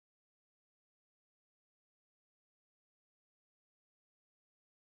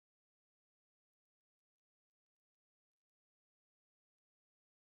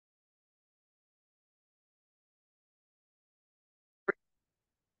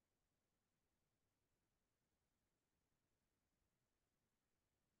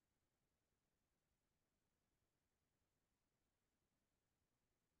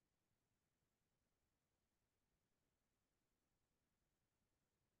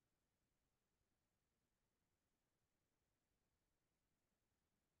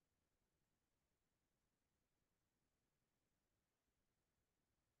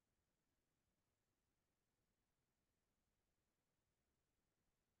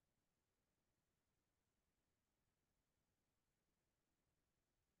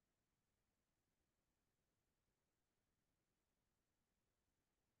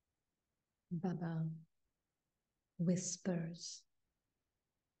Baba whispers,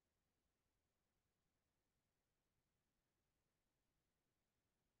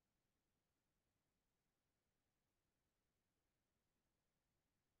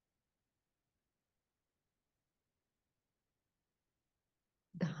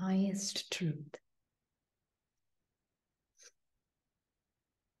 the highest truth.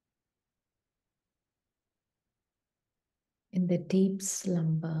 In the deep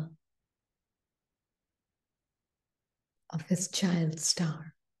slumber of his child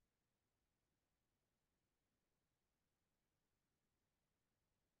star.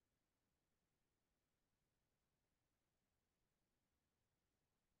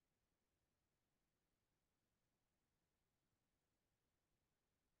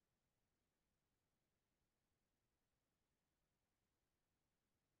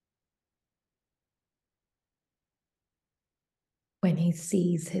 When he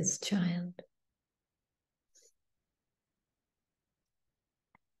sees his child,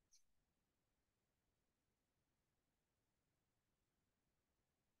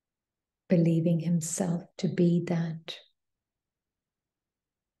 believing himself to be that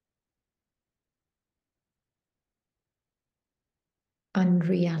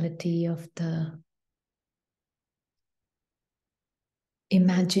unreality of the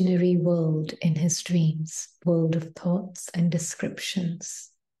imaginary world in his dreams, world of thoughts and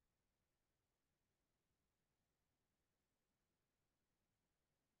descriptions.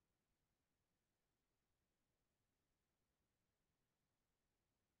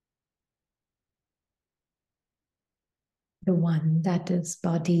 The one that is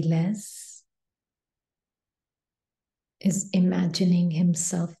bodiless is imagining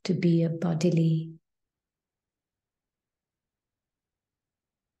himself to be a bodily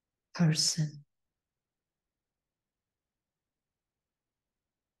person.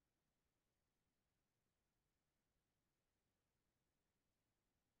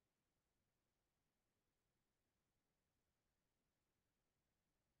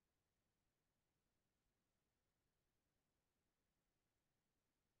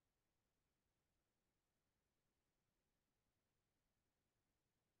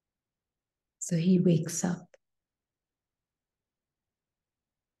 So he wakes up.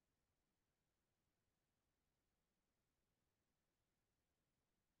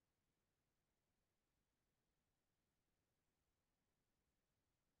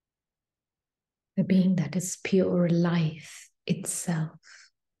 The being that is pure life itself.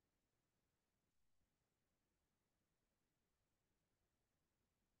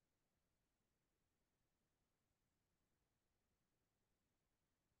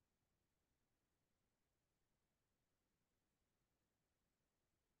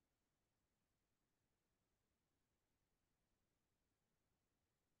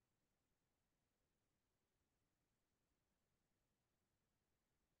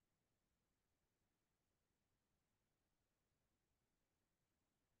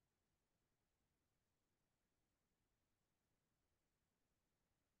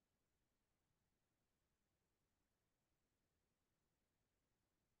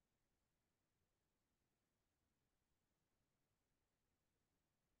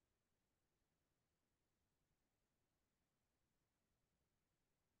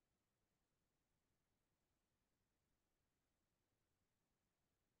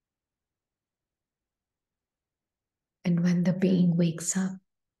 And when the being wakes up,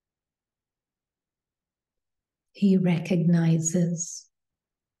 he recognizes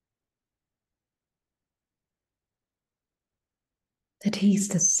that he's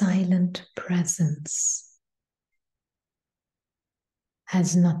the silent presence,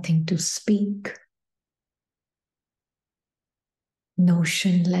 has nothing to speak,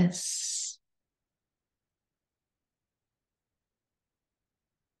 notionless,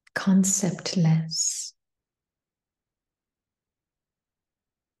 conceptless.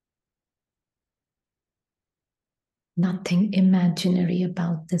 Nothing imaginary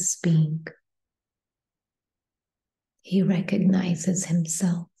about this being. He recognizes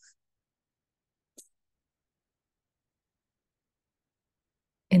himself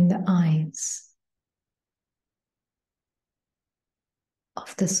in the eyes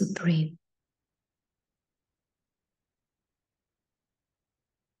of the Supreme.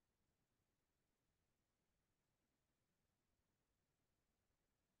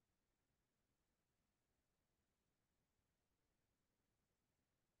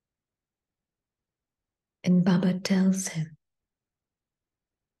 And Baba tells him,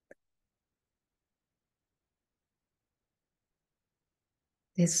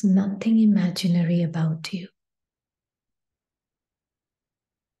 there's nothing imaginary about you.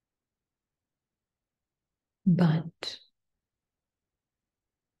 But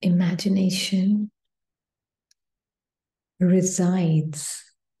imagination resides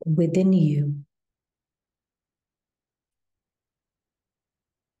within you.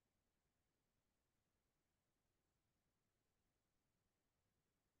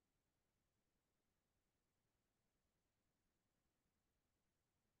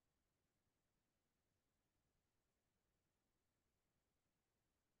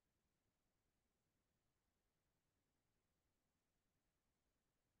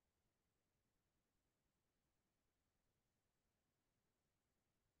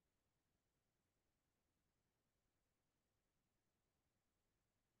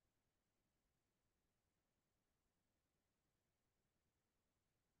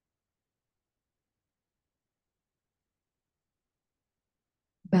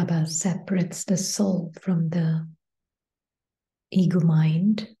 Baba separates the soul from the ego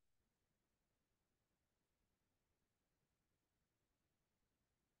mind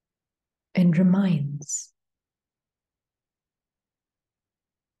and reminds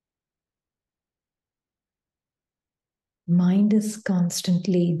mind is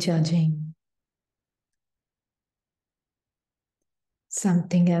constantly judging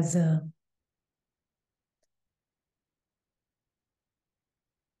something as a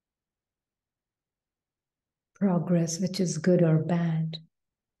progress which is good or bad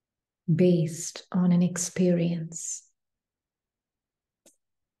based on an experience,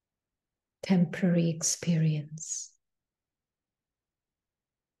 temporary experience.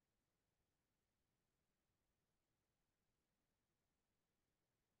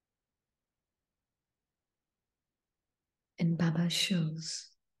 And Baba shows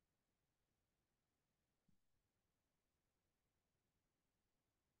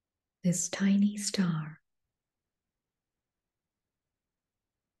this tiny star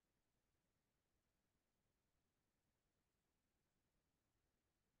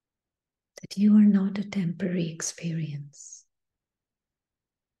that you are not a temporary experience.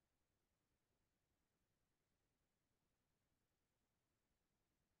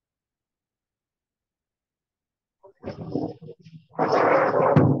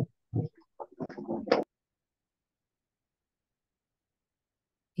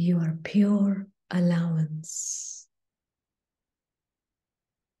 You are pure allowance.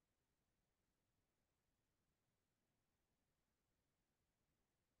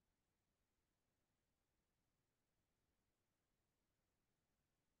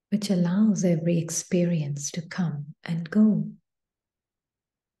 Which allows every experience to come and go.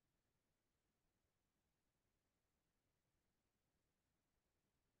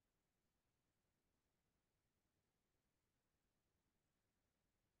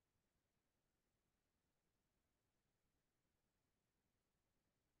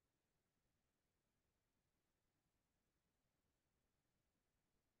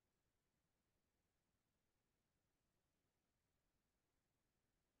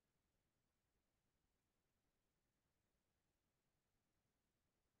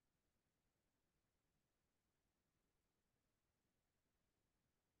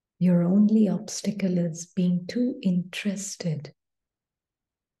 Your only obstacle is being too interested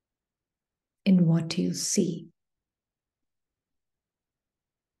in what you see.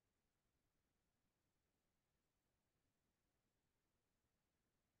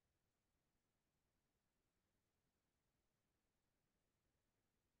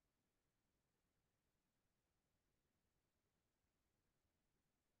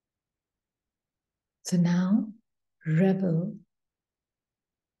 So now, revel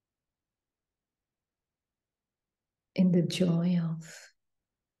in the joy of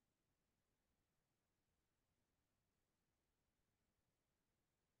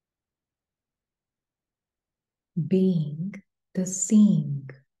being the seeing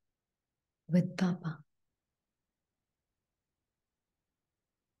with Baba.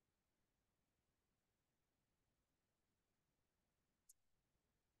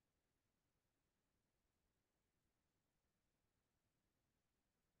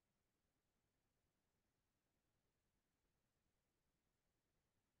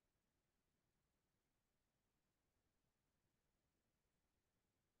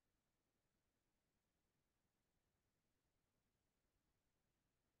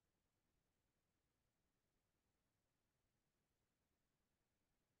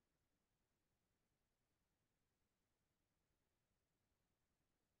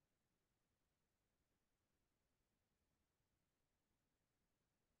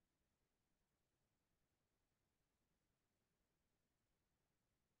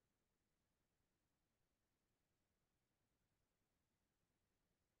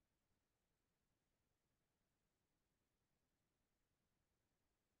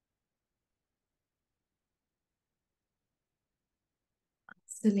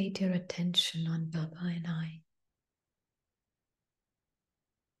 Isolate your attention on Baba and I.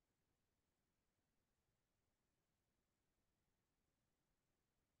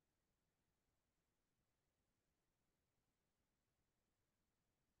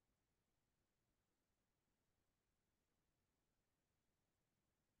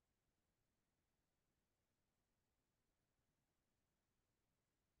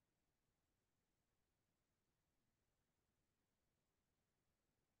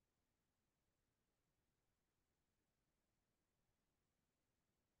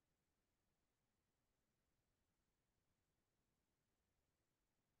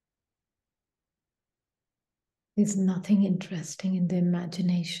 There's nothing interesting in the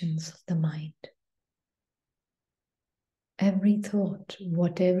imaginations of the mind. Every thought,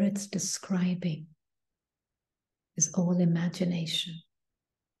 whatever it's describing, is all imagination.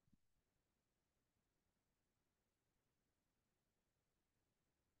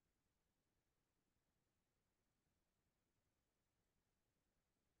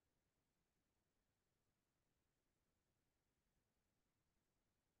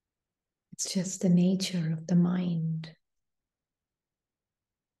 It's just the nature of the mind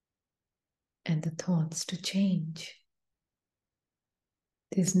and the thoughts to change.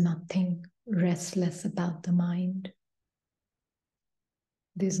 There's nothing restless about the mind.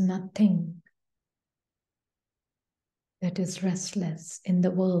 There's nothing that is restless in the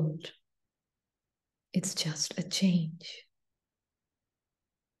world. It's just a change.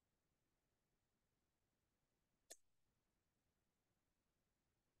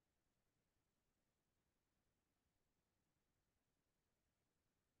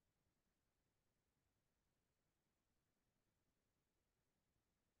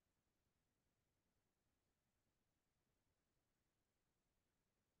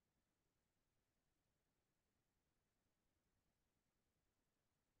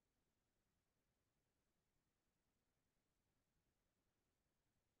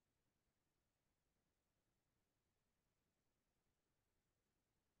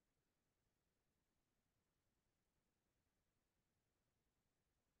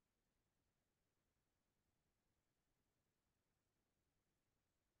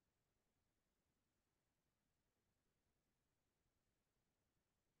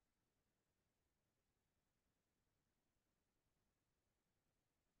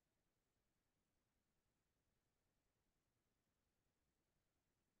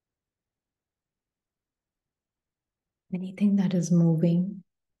 Anything that is moving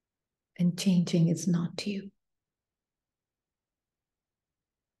and changing is not you.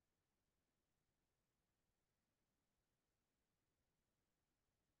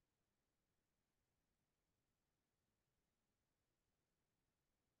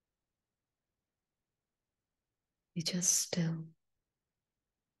 You're just still,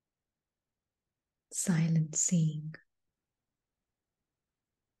 silent seeing,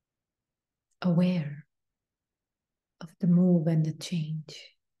 aware of the move and the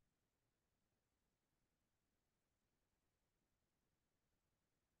change.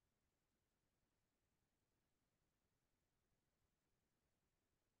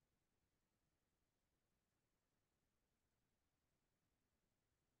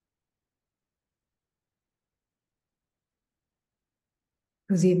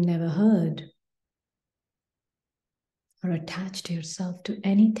 Because you've never heard or attached yourself to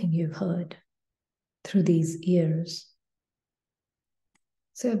anything you've heard through these ears.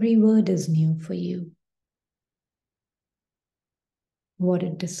 So every word is new for you. What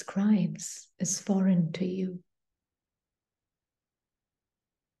it describes is foreign to you.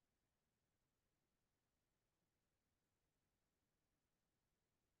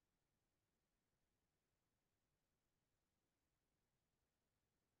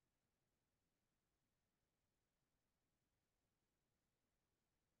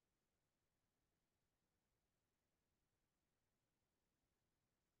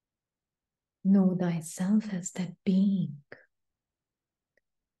 Know thyself as that being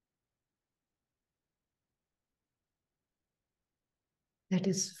that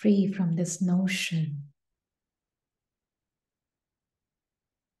is free from this notion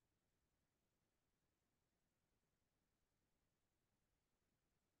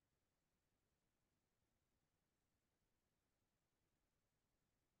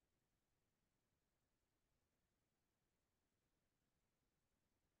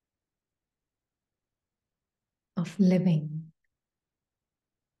of living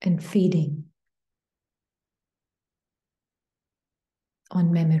and feeding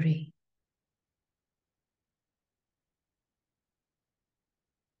on memory.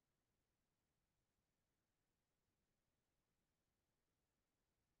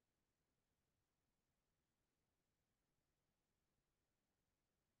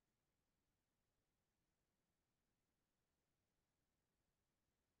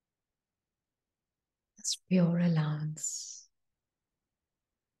 Just pure allowance.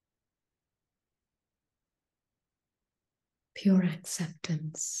 Pure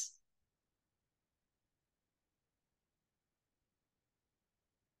acceptance.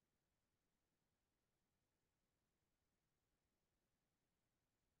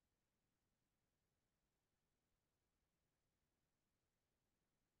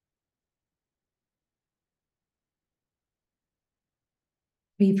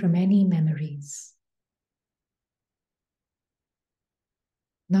 Free from any memories.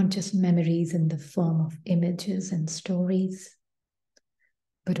 Not just memories in the form of images and stories,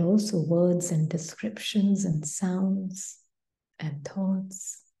 but also words and descriptions and sounds and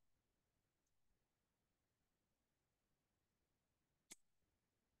thoughts.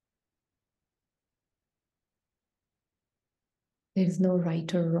 There is no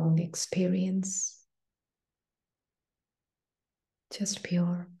right or wrong experience, just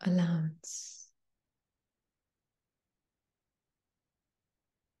pure allowance.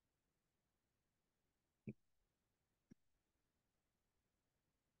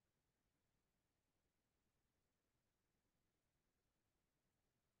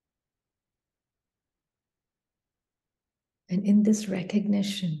 And in this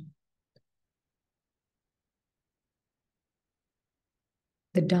recognition,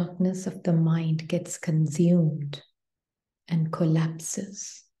 the darkness of the mind gets consumed and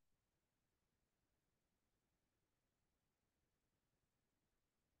collapses.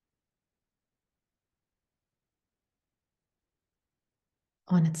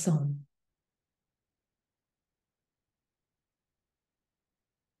 On its own.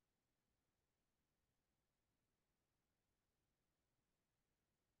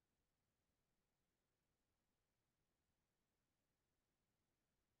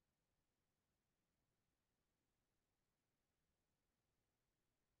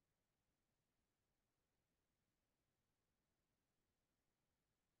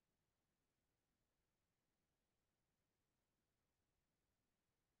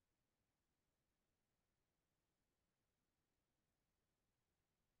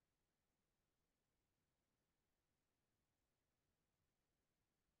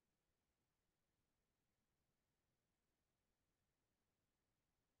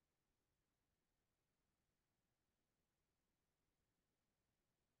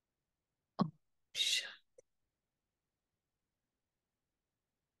 Om Shanti.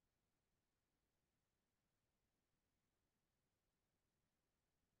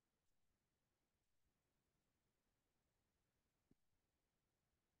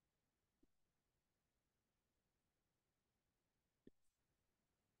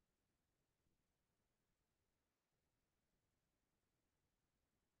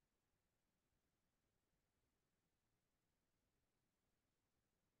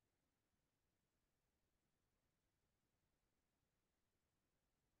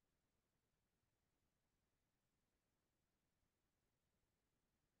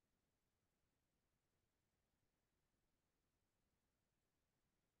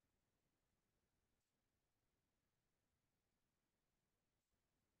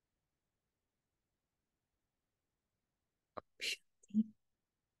 Shanti.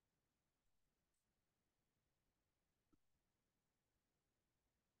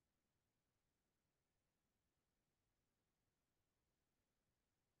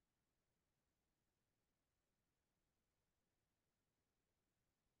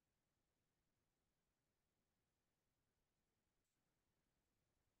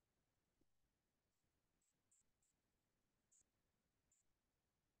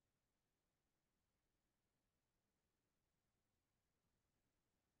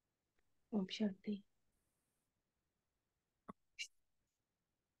 Om Shanti.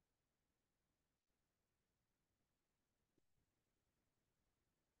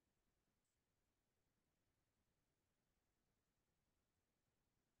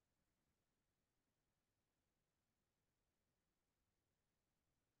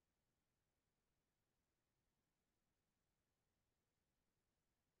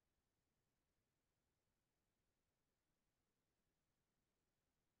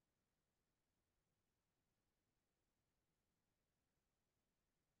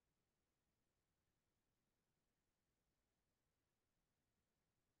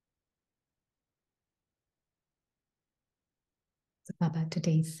 So Baba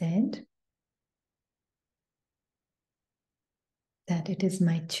today said that it is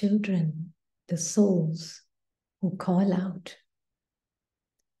my children, the souls, who call out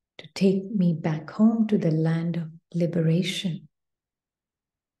to take me back home to the land of liberation.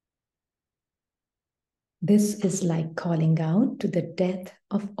 This is like calling out to the death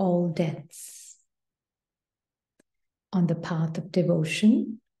of all deaths. On the path of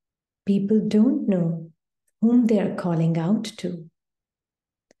devotion, people don't know whom they are calling out to.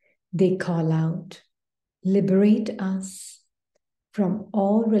 They call out, liberate us from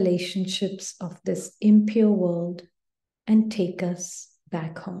all relationships of this impure world and take us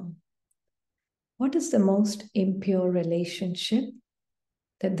back home. What is the most impure relationship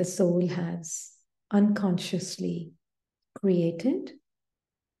that the soul has unconsciously created?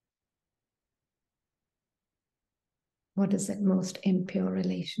 What is that most impure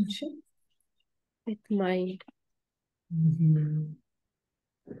relationship? With mind. Mm-hmm.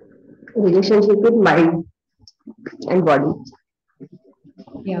 Relationship with mind and body.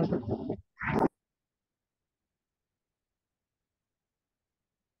 Yeah.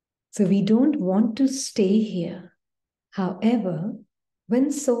 So we don't want to stay here. However,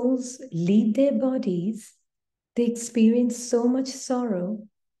 when souls leave their bodies, they experience so much sorrow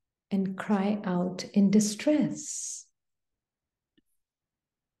and cry out in distress.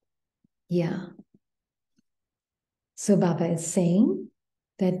 Yeah. So Baba is saying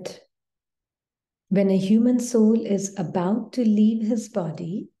that when a human soul is about to leave his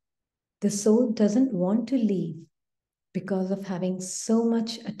body, the soul doesn't want to leave because of having so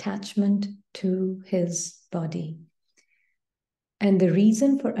much attachment to his body. And the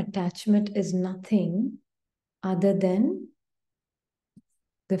reason for attachment is nothing other than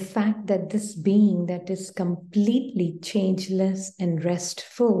the fact that this being that is completely changeless and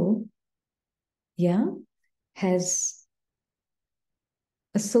restful, yeah, has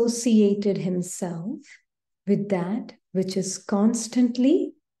associated himself with that which is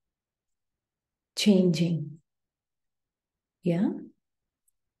constantly changing. Yeah.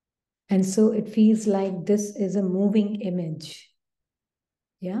 And so it feels like this is a moving image.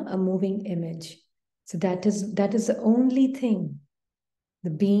 Yeah, a moving image. So that is the only thing. The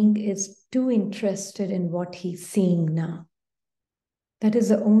being is too interested in what he's seeing now. That is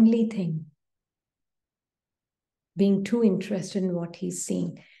the only thing. Being too interested in what he's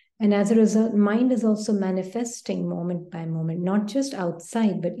seeing. And as a result, mind is also manifesting moment by moment, not just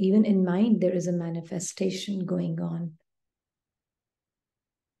outside, but even in mind, there is a manifestation going on.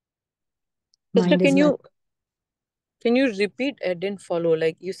 Sister, Mind is can you repeat? I didn't follow.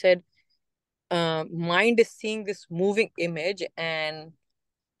 Like you said, mind is seeing this moving image, and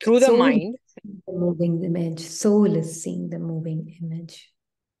through the soul, mind, the moving image. Soul is seeing the moving image.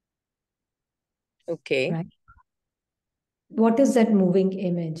 okay, Right? What is that moving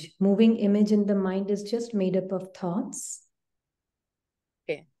image? Moving image in the mind is just made up of thoughts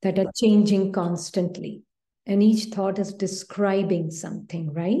okay, that are changing constantly. And each thought is describing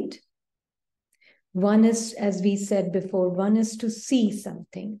something, right? One is, as we said before, one is to see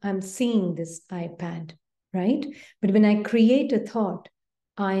something. I'm seeing this iPad, right? But when I create a thought,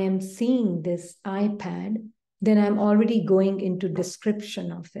 I am seeing this iPad, then I'm already going into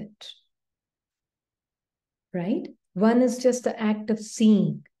description of it, right? One is just the act of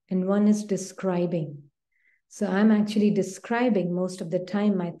seeing, and one is describing. So I'm actually describing most of the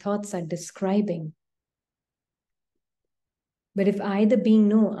time, my thoughts are describing. But if I, the being,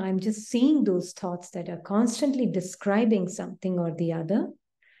 know I'm just seeing those thoughts that are constantly describing something or the other,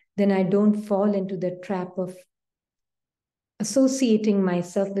 then I don't fall into the trap of associating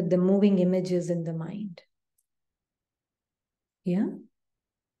myself with the moving images in the mind. Yeah?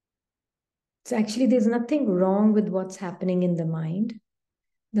 So actually, there's nothing wrong with what's happening in the mind.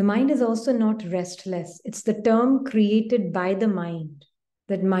 The mind is also not restless. It's the term created by the mind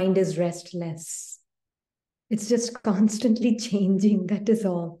that mind is restless. It's just constantly changing. That is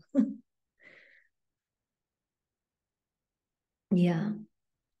all. Yeah.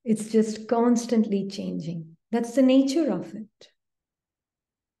 It's just constantly changing. That's the nature of it.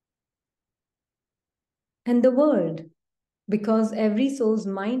 And the world, because every soul's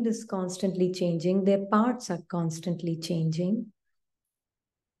mind is constantly changing, their parts are constantly changing.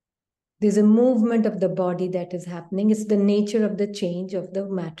 There's a movement of the body that is happening. It's the nature of the change of the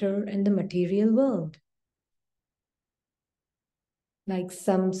matter and the material world. Like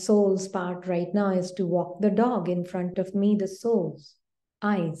some soul's part right now is to walk the dog in front of me, the soul's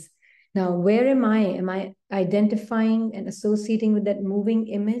eyes. Now, where am I? Am I identifying and associating with that moving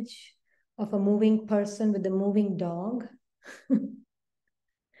image of a moving person with a moving dog?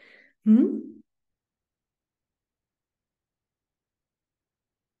 Hmm?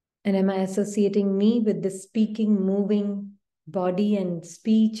 And am I associating me with the speaking, moving body and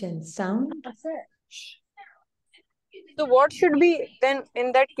speech and sound? so what should be then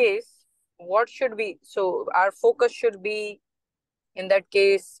in that case? What should be? So our focus should be in that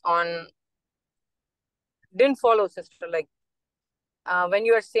case on. Didn't follow, sister. Like when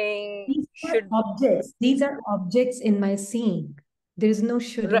you are saying These are should. objects. These are objects in my seeing. There is no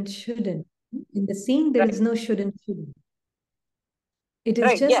shouldn't, shouldn't. In the seeing, there Right. is no shouldn't, shouldn't. It is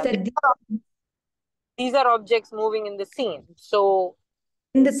Right. just Yeah. that These are objects moving in the scene. So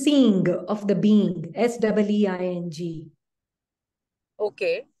in the seeing of the being, SEEING.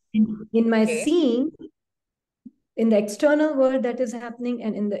 okay. In my Okay. seeing, in the external world that is happening,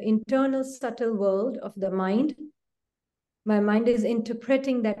 and in the internal subtle world of the mind, my mind is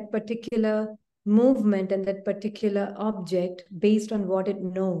interpreting that particular movement and that particular object based on what it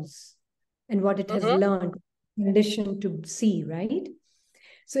knows and what it has learned, conditioned to see, right?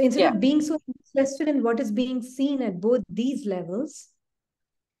 So instead Yeah. of being so interested in what is being seen at both these levels,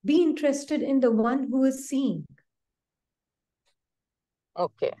 be interested in the one who is seeing.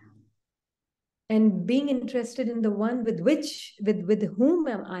 Okay. And being interested in the one with whom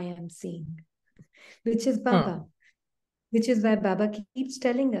I am seeing, which is Baba. Which is why Baba keeps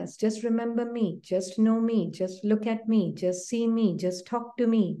telling us, just remember me, just know me, just look at me, just see me, just talk to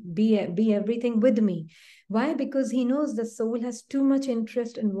me, be everything with me. Why? Because he knows the soul has too much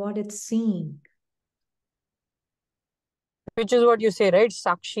interest in what it's seeing. Which is what you say, right?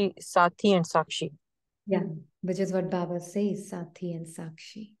 Sakshi, Sathi, and Sakshi. Yeah, which is what Baba says, Sathi and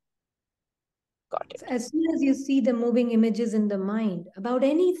Sakshi. Got it. So as soon as you see the moving images in the mind about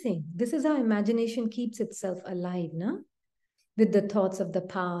anything, this is how imagination keeps itself alive, no? With the thoughts of the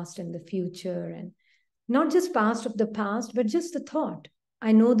past and the future, and not just past of the past, but just the thought.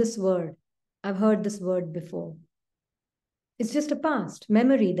 I know this word. I've heard this word before. It's just a past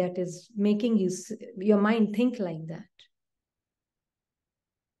memory that is making your mind think like that.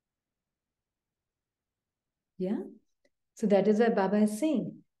 Yeah. So that is why Baba is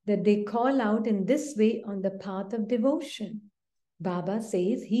saying that they call out in this way on the path of devotion. Baba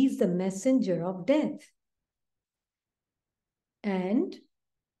says he's the messenger of death. And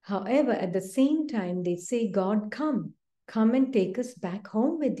however, at the same time, they say, God, come and take us back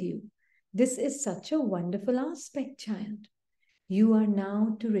home with you. This is such a wonderful aspect, child. You are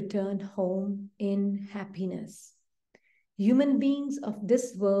now to return home in happiness. Human beings of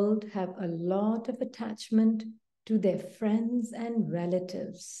this world have a lot of attachment to their friends and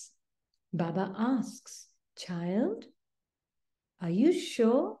relatives. Baba asks, child, are you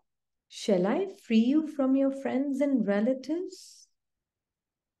sure? Shall I free you from your friends and relatives?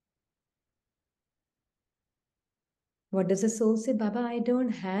 What does the soul say? Baba, I don't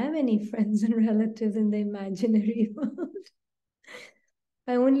have any friends and relatives in the imaginary world.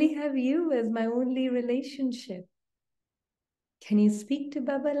 I only have you as my only relationship. Can you speak to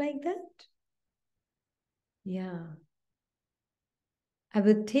Baba like that? Yeah. I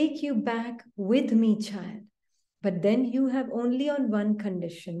will take you back with me, child. But then you have only on one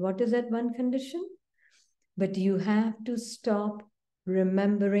condition. What is that one condition? But you have to stop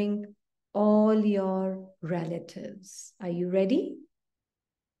remembering all your relatives. Are you ready?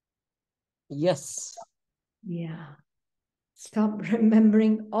 Yes. Yeah. Stop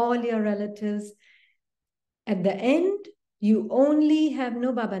remembering all your relatives. At the end, you only have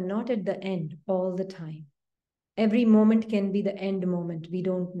no Baba, not at the end, all the time. Every moment can be the end moment. We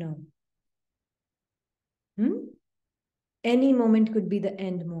don't know. Any moment could be the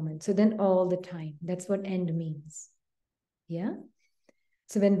end moment. So then all the time. That's what end means. Yeah.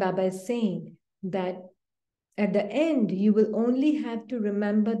 So when Baba is saying that at the end, you will only have to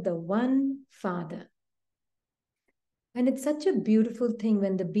remember the one Father. And it's such a beautiful thing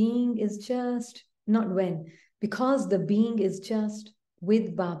when the being is just, not when, because the being is just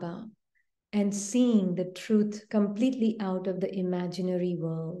with Baba and seeing the truth completely out of the imaginary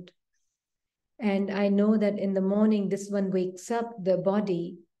world. And I know that in the morning, this one wakes up the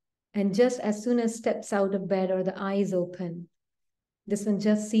body, and just as soon as steps out of bed or the eyes open, this one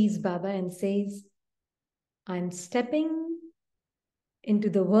just sees Baba and says, I'm stepping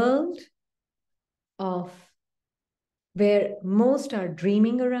into the world of where most are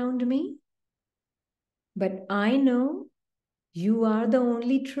dreaming around me, but I know you are the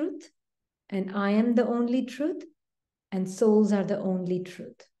only truth, and I am the only truth, and souls are the only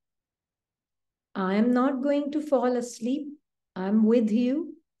truth. I am not going to fall asleep. I'm with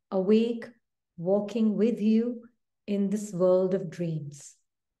you, awake, walking with you in this world of dreams.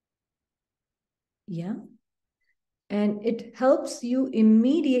 Yeah. And it helps you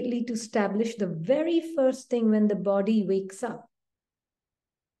immediately to establish the very first thing when the body wakes up.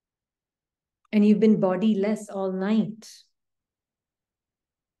 And you've been bodiless all night.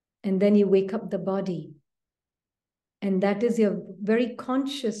 And then you wake up the body. And that is your very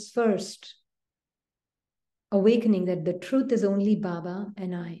conscious first awakening that the truth is only Baba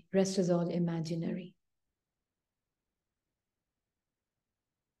and I. Rest is all imaginary.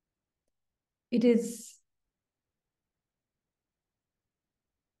 It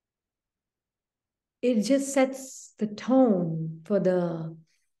just sets the tone for the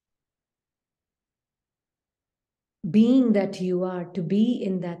being that you are, to be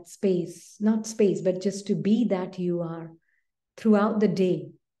in that space, not space, but just to be that you are throughout the day.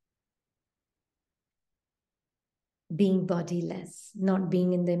 Being bodiless, not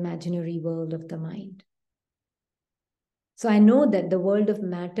being in the imaginary world of the mind. So I know that the world of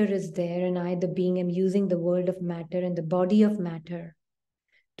matter is there, and I, the being, am using the world of matter and the body of matter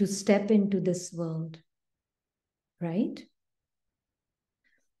to step into this world, right?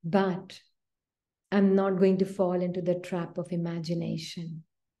 But I'm not going to fall into the trap of imagination,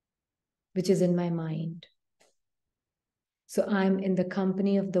 which is in my mind. So I'm in the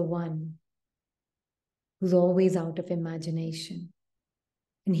company of the one who's always out of imagination.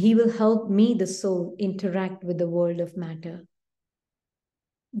 And he will help me, the soul, interact with the world of matter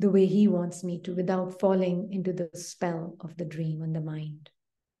the way he wants me to, without falling into the spell of the dream and the mind.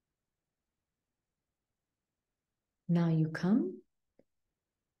 Now you come.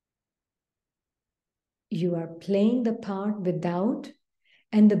 You are playing the part without,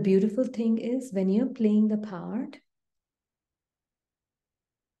 and the beautiful thing is when you're playing the part,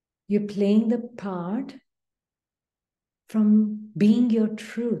 you're playing the part from being your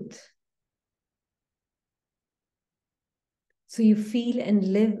truth. So you feel and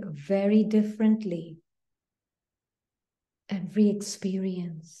live very differently every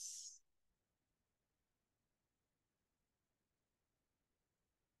experience.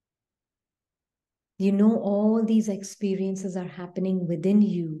 You know all these experiences are happening within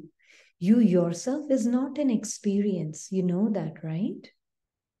you. You yourself is not an experience. You know that, right?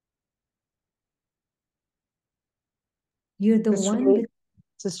 You're the one with...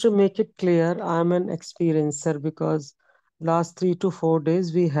 Just to make it clear, I'm an experiencer because last 3 to 4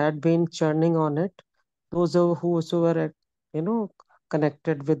 days we had been churning on it. Those who were,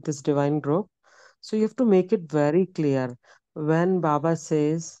 connected with this divine group. So you have to make it very clear. When Baba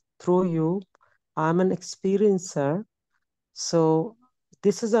says, through you, I'm an experiencer. So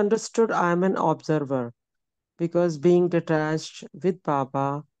this is understood, I'm an observer because being detached with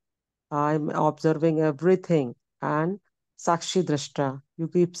Baba, I'm observing everything. And Sakshi Drashta, you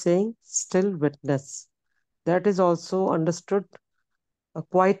keep saying still witness. That is also understood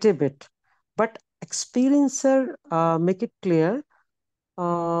quite a bit. But experiencer, make it clear,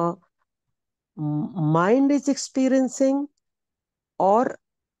 uh, mind is experiencing, or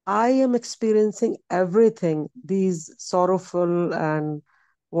I am experiencing everything, these sorrowful and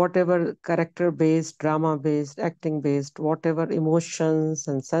whatever character based, drama based, acting based, whatever emotions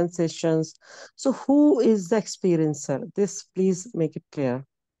and sensations. So, who is the experiencer? This, please make it clear.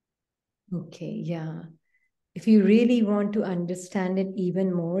 Okay, yeah. If you really want to understand it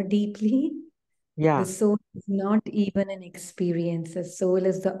even more deeply, Yeah. the soul is not even an experience. The soul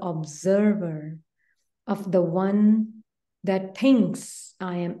is the observer of the one that thinks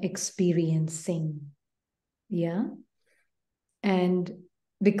I am experiencing. Yeah. And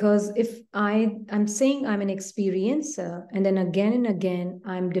because if I'm saying I'm an experiencer, and then again and again,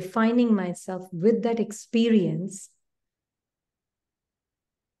 I'm defining myself with that experience,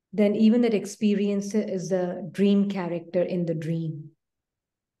 then even that experiencer is a dream character in the dream.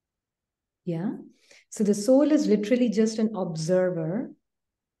 Yeah. So the soul is literally just an observer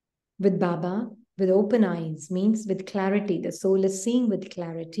with Baba, with open eyes, means with clarity. The soul is seeing with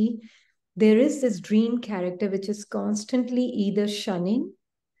clarity. There is this dream character which is constantly either shunning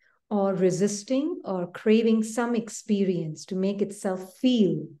or resisting or craving some experience to make itself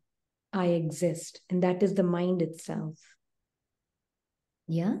feel I exist. And that is the mind itself.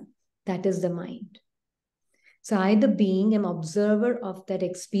 Yeah, that is the mind. So I, the being, am observer of that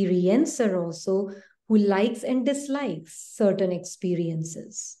experiencer also, who likes and dislikes certain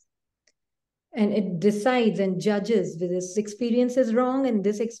experiences. And it decides and judges whether this experience is wrong and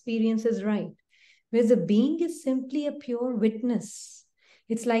this experience is right. Whereas the being is simply a pure witness.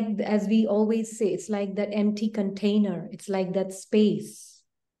 It's like, as we always say, it's like that empty container. It's like that space.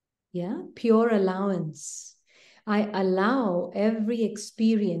 Yeah, pure allowance. I allow every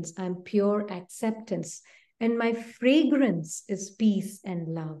experience. I'm pure acceptance. And my fragrance is peace and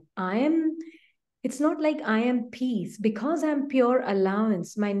love. It's not like I am peace. Because I'm pure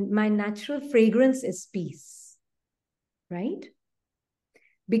allowance, my natural fragrance is peace. Right?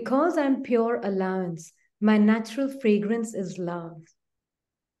 Because I'm pure allowance, my natural fragrance is love.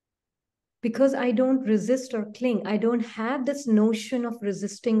 Because I don't resist or cling, I don't have this notion of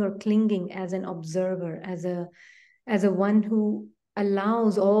resisting or clinging as an observer, as a one who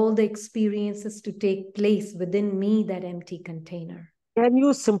allows all the experiences to take place within me, that empty container. Can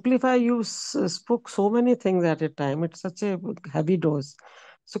you simplify? You spoke so many things at a time. It's such a heavy dose.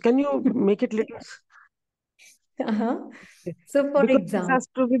 So can you make it little? Uh-huh. So, for Because this example, has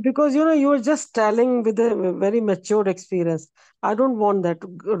to be, because you were just telling with a very matured experience. I don't want that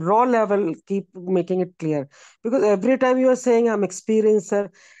raw level. Keep making it clear, because every time you are saying I'm experiencer,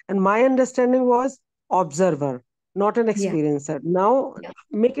 and my understanding was observer, not an yeah, experiencer. Now yeah.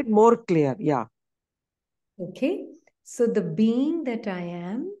 make it more clear. Yeah. Okay. So, the being that I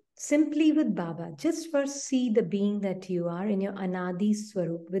am, simply with Baba, just first see the being that you are in your Anadi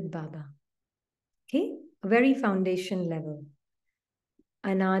Swarup with Baba. Okay. A very foundation level.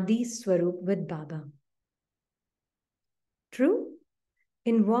 Anadi Swarup with Baba. True?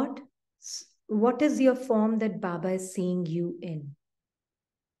 In what is your form that Baba is seeing you in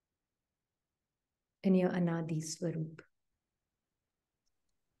your Anadi Swarup?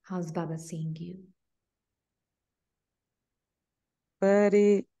 How's Baba seeing you?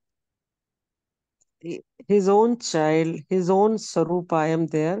 Very his own child, his own Sarup. I am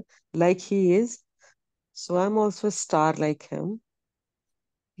there, like he is. So I'm also a star like him.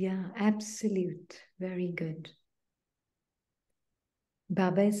 Yeah, absolute. Very good.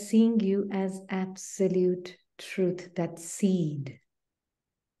 Baba is seeing you as absolute truth, that seed.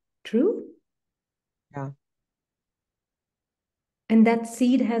 True? Yeah. And that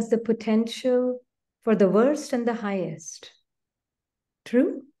seed has the potential for the worst and the highest.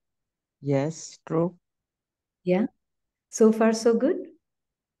 True? Yes, true. Yeah. So far, so good?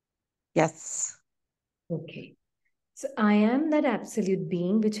 Yes. Okay. So I am that absolute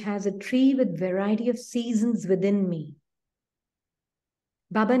being which has a tree with variety of seasons within me.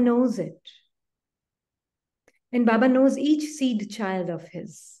 Baba knows it. And Baba knows each seed child of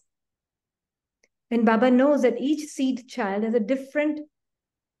his. And Baba knows that each seed child has a different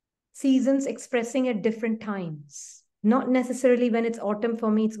seasons expressing at different times. Not necessarily when it's autumn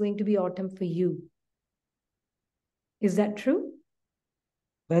for me, it's going to be autumn for you. Is that true?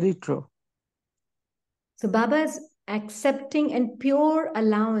 Very true. So Baba is accepting and pure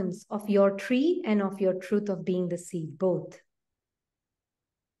allowance of your tree and of your truth of being the seed, both.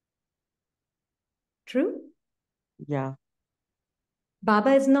 True? Yeah.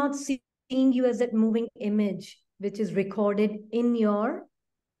 Baba is not seeing you as that moving image which is recorded in your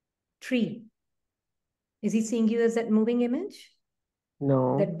tree. Is he seeing you as that moving image?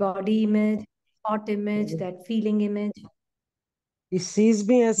 No. That body image, thought image, No. that feeling image? He sees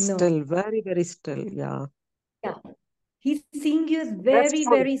me as No. still, very, very still. Yeah. Yeah. He's seeing you as very,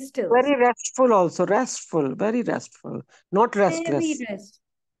 Restful. very still. Very restful also. Restful. Very restful. Not Very restless. rest.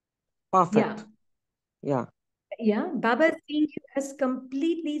 Yeah. Perfect. Yeah. Yeah. Baba is seeing you as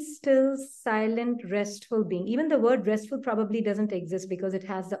completely still, silent, restful being. Even the word restful probably doesn't exist because it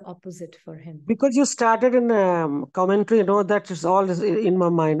has the opposite for him. Because you started in commentary, that is all is in my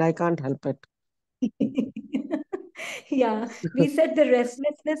mind. I can't help it. Yeah. We said the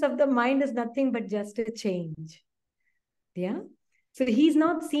restlessness of the mind is nothing but just a change. Yeah. So he's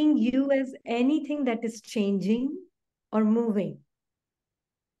not seeing you as anything that is changing or moving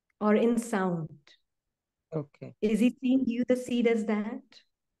or in sound. Okay. Is he seeing you, the seed, as that?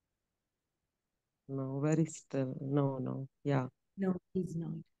 No, very still. No, no. Yeah. No, he's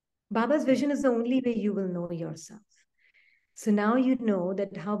not. Baba's vision is the only way you will know yourself. So now you know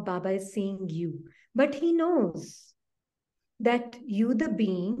that how Baba is seeing you. But he knows that you, the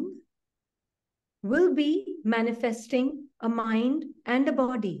being, will be manifesting a mind and a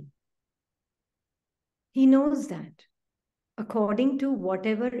body. He knows that according to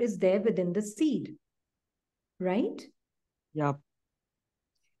whatever is there within the seed, right? Yeah.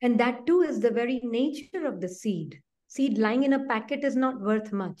 And that too is the very nature of the seed. Seed lying in a packet is not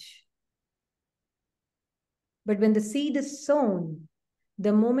worth much. But when the seed is sown,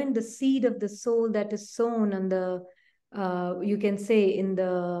 the moment the seed of the soul that is sown on the, you can say, in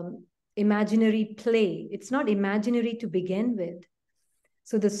the imaginary play, it's not imaginary to begin with.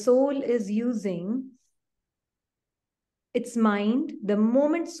 So the soul is using its mind. The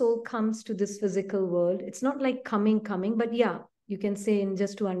moment soul comes to this physical world, it's not like coming, but yeah, you can say, in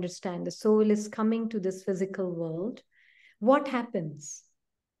just to understand, the soul is coming to this physical world. What happens?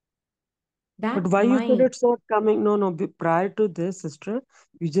 But That why you said mind, it's not coming? No, no. Prior to this, sister,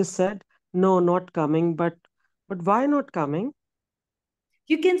 you just said no, not coming. But why not coming?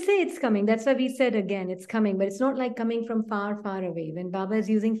 you can say it's coming. That's why we said again, it's coming, but it's not like coming from far, far away. When Baba is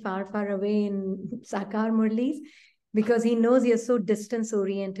using far, far away in Sakar Murlis, because he knows you're so distance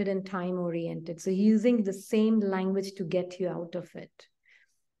oriented and time oriented. So he's using the same language to get you out of it.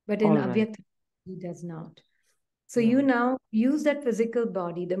 But in All right. Avyakt, he does not. So Yeah. you now use that physical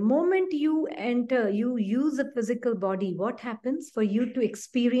body. The moment you enter, you use a physical body, what happens for you to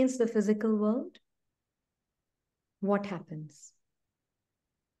experience the physical world? What happens?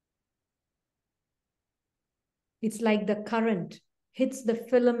 It's like the current hits the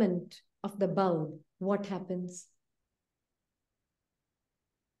filament of the bulb. What happens?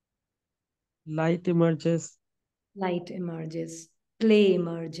 Light emerges. Light emerges, play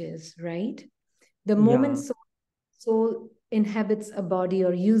emerges, right? The moment Yeah. soul inhabits a body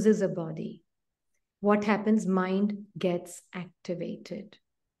or uses a body, what happens? Mind gets activated.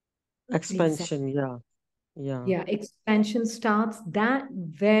 Exactly. Expansion. Yeah. Yeah. Yeah, expansion starts that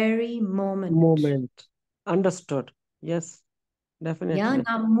very moment. Moment. Understood. Yes, Yeah, definitely.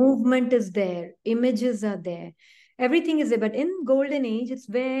 now movement is there, images are there, everything is there. But in golden age, it's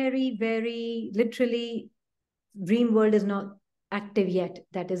very, very literally, dream world is not active yet.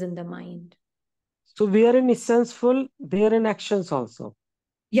 That is in the mind. So we are in essence full, they are in actions also.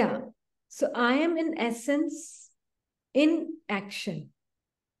 Yeah. So I am in essence in action.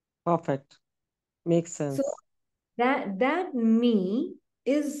 Perfect. Makes So sense. that me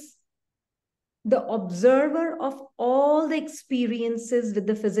is the observer of all the experiences with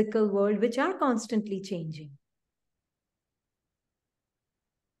the physical world, which are constantly changing.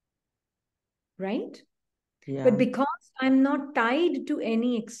 Right? But Yeah. because I'm not tied to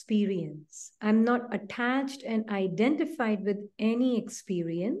any experience, I'm not attached and identified with any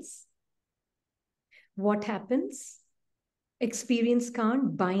experience, what happens? Experience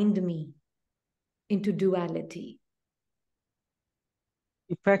can't bind me into duality.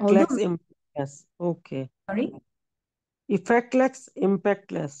 Effectless, Although, impactless. Okay. sorry, Effectless,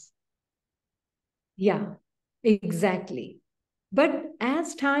 impactless. yeah, exactly. But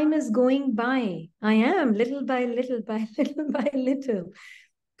as time is going by, I am little by little by little by little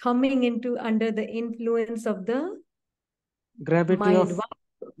coming into under the influence of the Gravity mind. of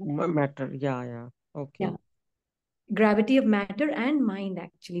matter. Yeah, yeah. Okay. Yeah, gravity of matter and mind,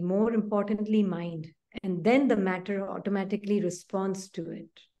 actually, more importantly, mind. And then the matter automatically responds to it.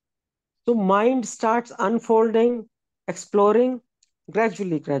 So mind starts unfolding, exploring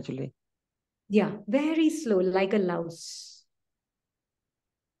gradually, gradually. Yeah, very slow, like a louse.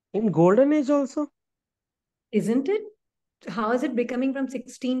 In golden age also? Isn't it? How is it becoming from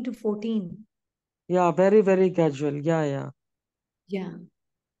 16 to 14? Yeah, very, very gradual. Yeah, yeah. Yeah. So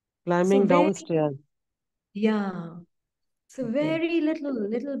Climbing very, downstairs. yeah. So Okay. very little,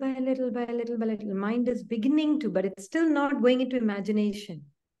 little by little by little by little, mind is beginning to, but it's still not going into imagination.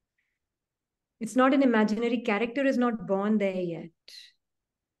 It's not an imaginary character is not born there yet.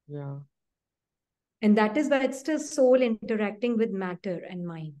 Yeah. And that is why it's still soul interacting with matter and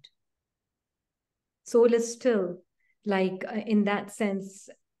mind. Soul is still like in that sense,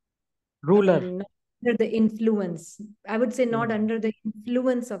 Ruler. not under the influence. I would say Yeah. not under the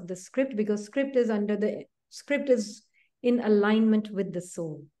influence of the script, because script is in alignment with the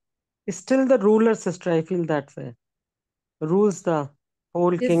soul. Still the ruler, sister. I feel that way. Rules the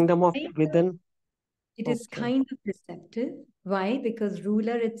whole It is kingdom of kind of, within. it is Okay. kind of deceptive. Why? Because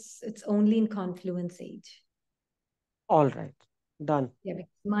ruler, it's only in confluence age. All right. Done. Yeah,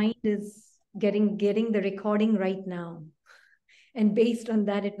 because mind is getting the recording right now. And based on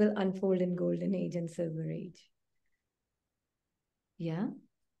that, it will unfold in golden age and silver age. Yeah.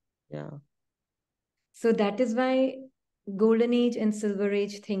 Yeah. So that is why golden age and silver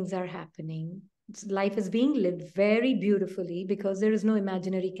age things are happening. Life is being lived very beautifully because there is no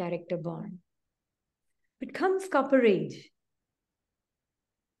imaginary character born. It comes copper age.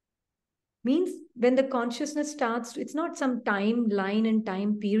 Means when the consciousness starts, it's not some timeline and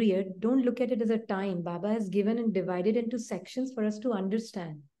time period. Don't look at it as a time. Baba has given and divided into sections for us to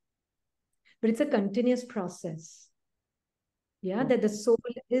understand. But it's a continuous process. Yeah, that the Okay. soul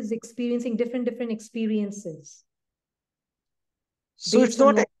is experiencing different experiences So it's based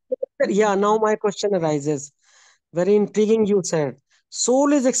on not. what. Yeah. Now my question arises. Very intriguing. You said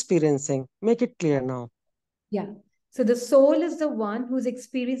soul is experiencing. Make it clear now. Yeah. So the soul is the one who's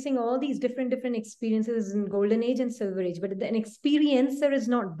experiencing all these different experiences in golden age and silver age, but an experiencer is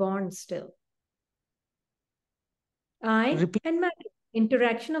not born still. I Repeat. and matter,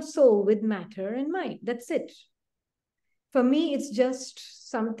 interaction of soul with matter and mind. That's it. For me, it's just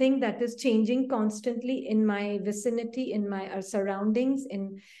something that is changing constantly in my vicinity, in my surroundings,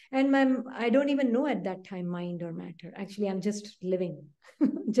 and my I don't even know at that time mind or matter. Actually, I'm just living,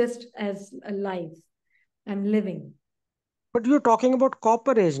 just as alive. I'm living. But you're talking about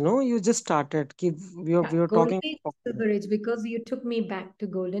copper age, no? You just started. Yeah, We are golden talking. age, silver age, because you took me back to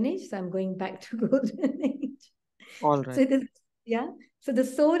golden age, so I'm going back to golden age. All So right. it is, yeah. So the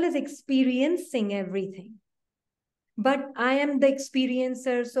soul is experiencing everything. But I am the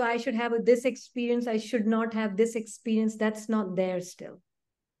experiencer, so I should have this experience. I should not have this experience. That's not there still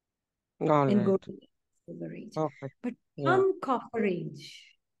All in right. golden silver age. Perfect. But Yeah. come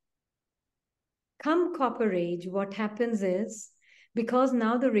copper age, what happens is, because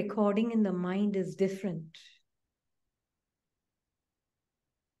now the recording in the mind is different.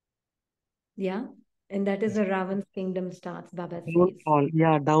 Yeah. And that is a Ravan's kingdom starts, Baba says. Downfall.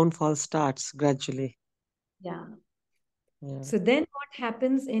 Yeah, downfall starts gradually. Yeah. Yeah. So then what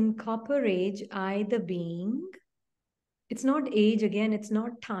happens in copper age, I, the being, it's not age again, it's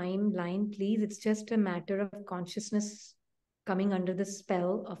not timeline, please. It's just a matter of consciousness coming under the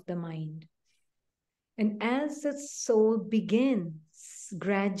spell of the mind. And as the soul begins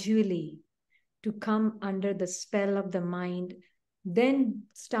gradually to come under the spell of the mind, then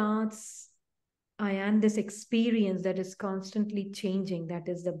starts, I am this experience that is constantly changing, that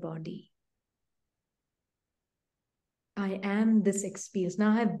is the body. I am this experience.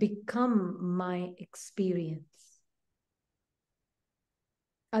 Now I have become my experience.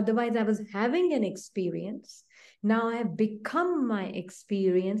 Otherwise, I was having an experience. Now I have become my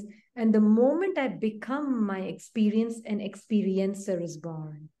experience. And the moment I become my experience, an experiencer is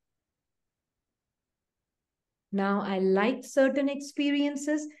born. Now I like certain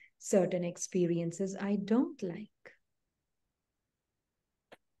experiences I don't like.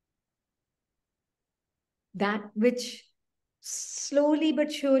 That which slowly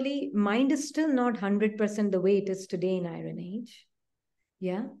but surely, mind is still not 100% the way it is today in Iron Age.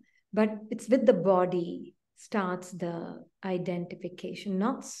 Yeah. But it's with the body starts the identification,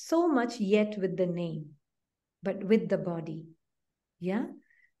 not so much yet with the name, but with the body. Yeah.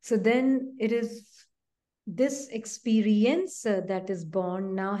 So then it is this experiencer that is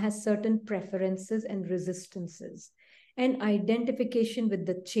born now has certain preferences and resistances, and identification with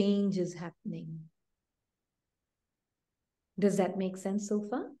the change is happening. Does that make sense so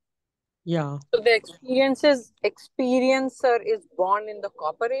far? Yeah. So the experiencer is born in the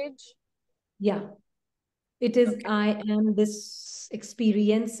copper age. Yeah. It is, Okay. I am this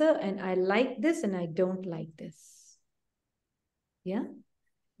experiencer and I like this and I don't like this. Yeah.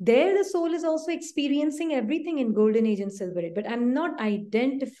 There, the soul is also experiencing everything in Golden Age and Silver Age, but I'm not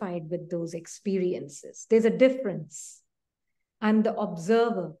identified with those experiences. There's a difference. I'm the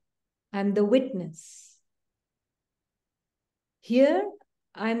observer, I'm the witness. Here,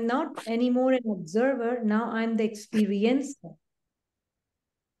 I'm not anymore an observer. Now I'm the experiencer,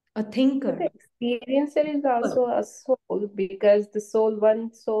 a But thinker. the experiencer is also a soul because the soul,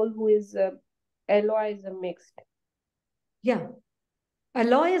 one soul who is alloy is a mixed. Yeah.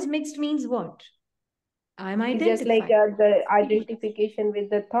 Alloy is mixed means what? I'm It's just like identified. the identification with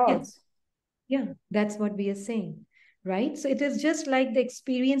the Yeah. thoughts. Yeah. That's what we are saying. Right. So it is just like the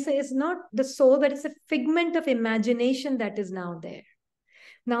experiencer is not the soul, but it's a figment of imagination that is now there.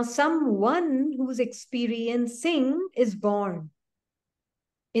 Now, someone who's experiencing is born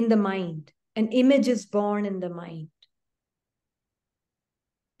in the mind. An image is born in the mind.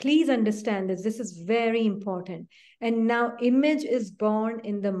 Please understand this. This is very important. And now image is born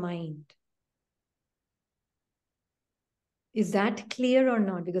in the mind. Is that clear or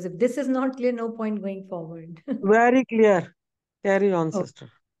not? Because if this is not clear, no point going forward. Very clear. Carry on, Oh, sister.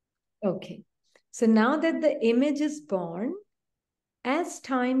 okay. So now that the image is born, as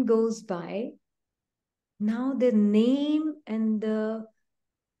time goes by, now the name and the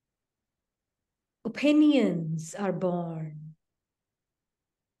opinions are born.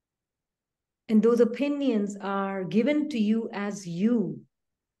 And those opinions are given to you as you.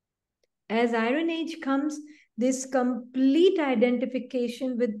 As Iron Age comes, this complete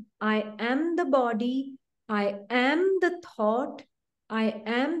identification with I am the body, I am the thought, I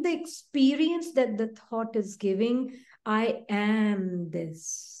am the experience that the thought is giving, I am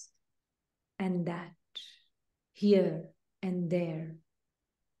this and that, here and there.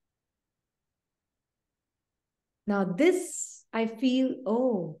 Now, this I feel,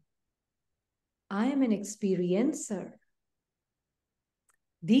 oh, I am an experiencer.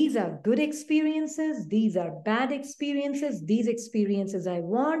 These are good experiences, these are bad experiences, these experiences I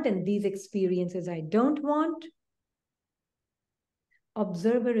want, and these experiences I don't want.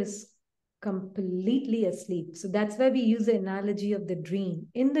 Observer is completely asleep. So that's why we use the analogy of the dream.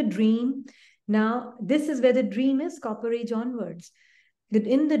 In the dream, now this is where the dream is, Copper Age onwards. That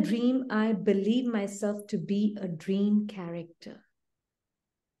in the dream, I believe myself to be a dream character.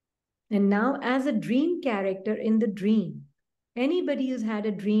 And now, as a dream character in the dream, anybody who's had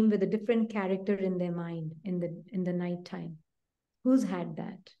a dream with a different character in their mind in the nighttime, who's had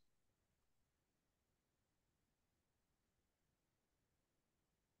that?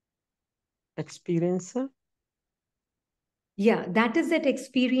 Experiencer. Yeah, that is that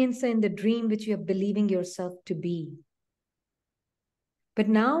experience in the dream which you are believing yourself to be. But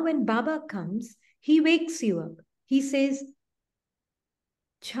now when Baba comes, he wakes you up. He says,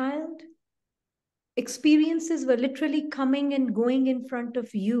 child, experiences were literally coming and going in front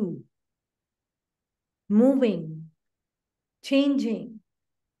of you, moving, changing.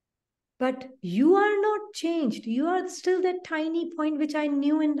 But you are not changed. You are still that tiny point which I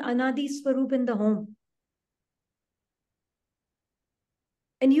knew in Anadi Swarup in the home.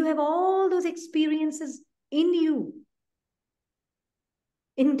 And you have all those experiences in you,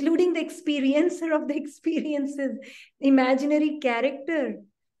 including the experiencer of the experiences, imaginary character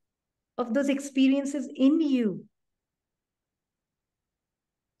of those experiences in you.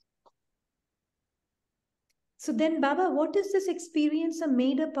 So then, Baba, what is this experience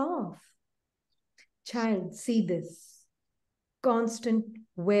made up of? Child, see this. Constant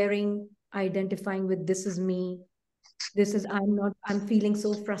wearing, identifying with this is me. This is, I'm feeling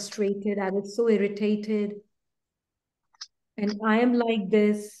so frustrated. I was so irritated. And I am like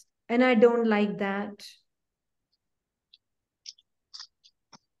this, and I don't like that.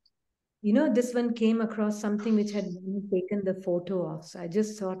 You know, this one came across something which had taken the photo of. So I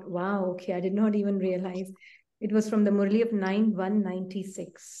just thought, wow, okay, I did not even realize. It was from the Murli of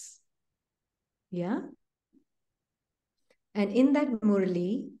 9/1/96. Yeah. And in that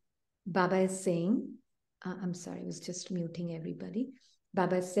Murli, Baba is saying, I'm sorry, I was just muting everybody.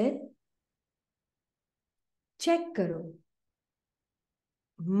 Baba said, check karo.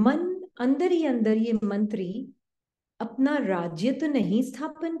 मन अंदर ही अंदर ये मंत्री अपना राज्य तो नहीं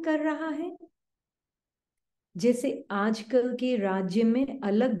स्थापन कर रहा है, जैसे आजकल के राज्य में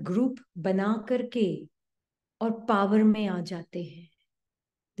अलग ग्रुप बना करके और पावर में आ जाते हैं.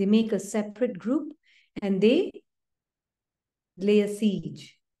 They make a separate group and they lay a siege.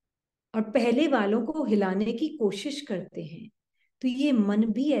 और पहले वालों को हिलाने की कोशिश करते हैं. तो ये मन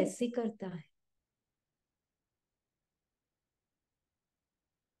भी ऐसे करता है.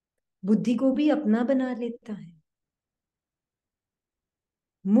 बुद्धि को भी अपना बना लेता है.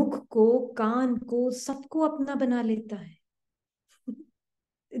 मुख को, कान को, सबको अपना बना लेता है.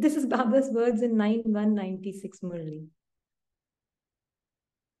 This is Baba's words in 9/1/96 Murli.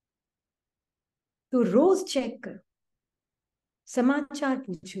 तो रोज चेक करो, समाचार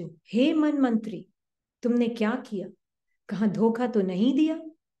पूछो, हे मन मंत्री, तुमने क्या किया? कहाँ धोखा तो नहीं दिया?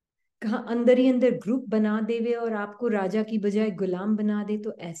 कहाँ अंदर ही अंदर ग्रुप बना देवे और आपको राजा की बजाय गुलाम बना दे?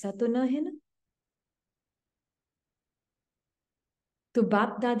 तो ऐसा तो ना है ना. तो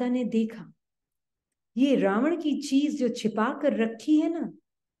बाप दादा ने देखा, ये रावण की चीज जो छिपा कर रखी है ना,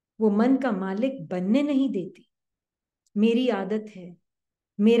 वो मन का मालिक बनने नहीं देती. मेरी आदत है,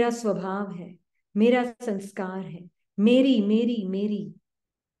 मेरा स्वभाव है, मेरा संस्कार है, मेरी मेरी मेरी,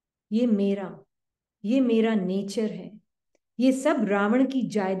 ये मेरा नेचर है. ये सब रावण की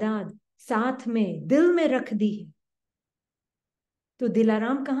जायदाद साथ में दिल में रख दी है. तो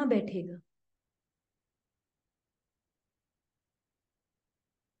दिलाराम कहां बैठेगा?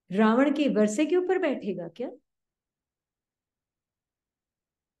 रावण के वर्षे के ऊपर बैठेगा क्या?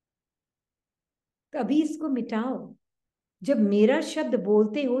 तो अभी इसको मिटाओ. जब मेरा शब्द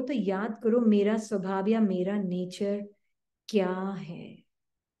बोलते हो तो याद करो मेरा स्वभाव या मेरा नेचर क्या है.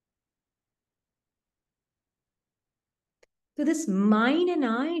 So this mind and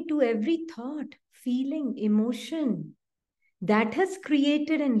I to every thought, feeling, emotion that has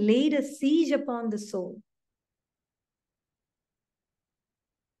created and laid a siege upon the soul.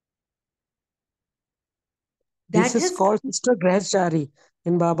 This is called Sister Grahachari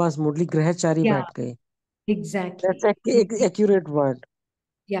in Baba's Murli. Grahachari Yeah, बैठ गए. exactly. That's accurate word.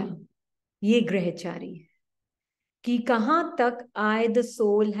 Yeah, ये ग्रहचारी है. कि कहां तक I, the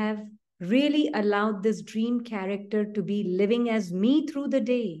soul, have really allowed this dream character to be living as me through the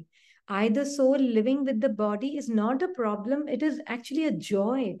day. I, the soul, living with the body is not a problem. It is actually a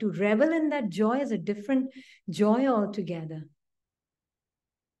joy. To revel in that joy is a different joy altogether.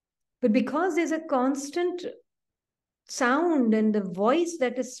 But because there's a constant sound and the voice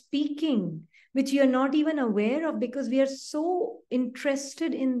that is speaking, which you're not even aware of because we are so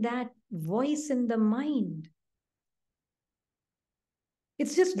interested in that voice in the mind.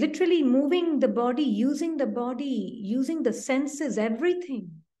 It's just literally moving the body, using the senses,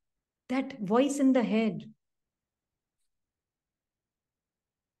 everything. That voice in the head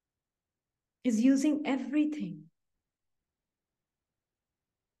is using everything.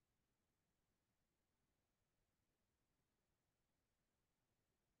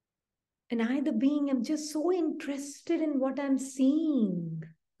 And I, the being, am just so interested in what I'm seeing.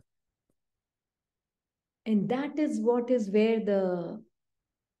 And that is what is where the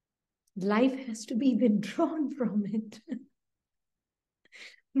life has to be withdrawn from it.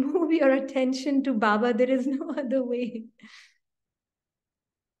 Move your attention to Baba. There is no other way.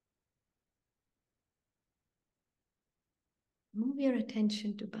 Move your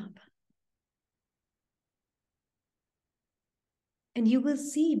attention to Baba. And you will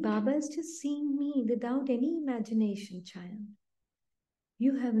see Baba is just seeing me without any imagination, child.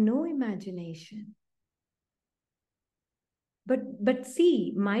 You have no imagination. But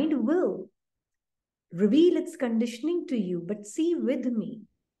see, mind will reveal its conditioning to you, but see with me.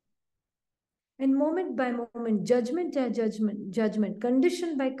 And moment by moment, judgment by judgment,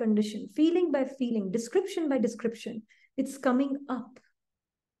 condition by condition, feeling by feeling, description by description, it's coming up.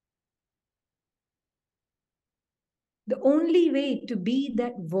 The only way to be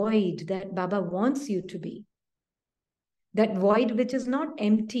that void that Baba wants you to be, that void which is not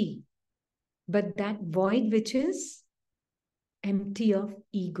empty, but that void which is empty of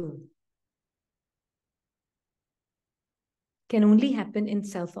ego, can only happen in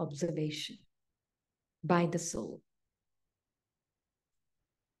self-observation by the soul.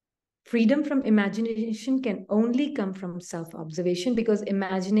 Freedom from imagination can only come from self-observation, because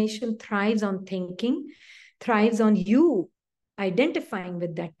imagination thrives on thinking, thrives on you identifying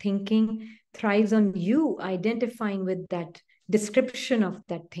with that thinking, thrives on you identifying with that description of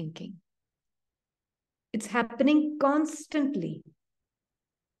that thinking. It's happening constantly.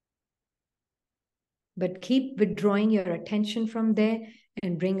 But keep withdrawing your attention from there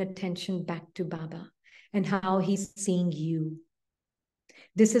and bring attention back to Baba and how he's seeing you.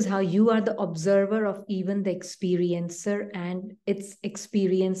 This is how you are the observer of even the experiencer and its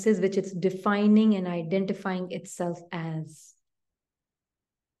experiences, which it's defining and identifying itself as.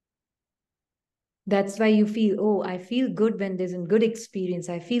 That's why you feel, oh, I feel good when there's a good experience.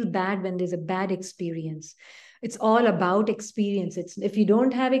 I feel bad when there's a bad experience. It's all about experience. It's if you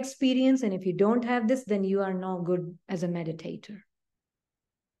don't have experience and if you don't have this, then you are not good as a meditator.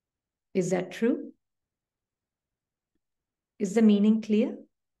 Is that true? Is the meaning clear?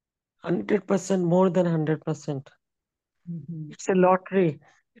 100%, more than 100%. Mm-hmm. It's a lottery.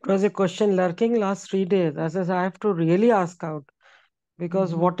 It was a question lurking last 3 days. I says, I have to really ask out,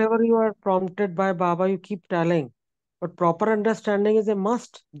 because whatever you are prompted by Baba, you keep telling. But proper understanding is a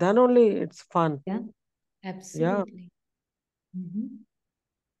must. Then only it's fun. Yeah, absolutely. Mm-hmm.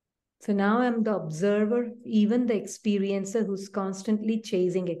 So now I'm the observer, even the experiencer who's constantly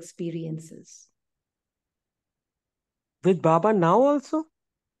chasing experiences. With Baba now also?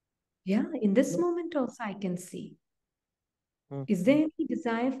 Yeah, in this No. moment also I can see. Mhm. Is there any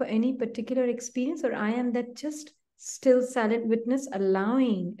desire for any particular experience, or I am that just still silent witness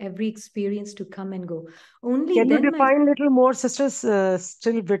allowing every experience to come and go? Only Can you then my... define little more, sisters,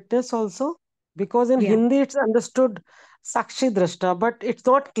 still witness also? Because in Yeah. Hindi it's understood Sakshi Drashta, but it's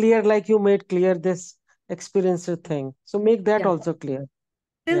not clear like you made clear this experiencer thing. So make that Yeah. also clear.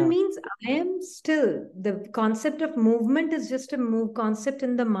 Still Yeah. means I am still. The concept of movement is just a concept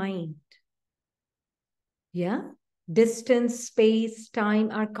in the mind. Yeah. Distance, space,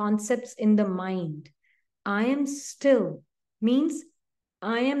 time are concepts in the mind. I am still means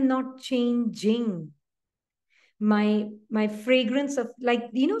I am not changing. My fragrance of,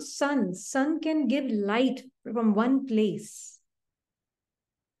 like, sun can give light from one place.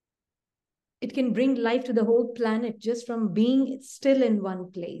 It can bring life to the whole planet just from being still in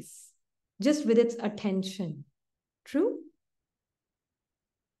one place, just with its attention. True?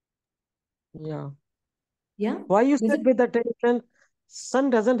 Yeah. Yeah. Why you Does said it? with attention? Sun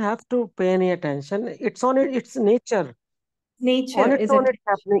doesn't have to pay any attention. It's on it, its nature. On Nature its is own, attention it's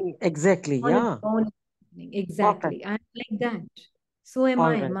happening. Exactly. on its Yeah. own. Perfect. Exactly. I'm like that. So am All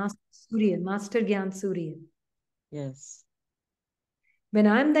I, right. Master Surya, Master Gyan Surya. Yes. When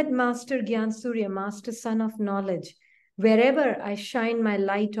I'm that Master Gyan Surya, Master Son of Knowledge, wherever I shine my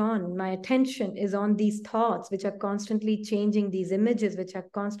light on, my attention is on these thoughts which are constantly changing, these images which are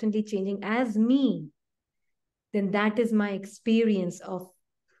constantly changing as me, then that is my experience of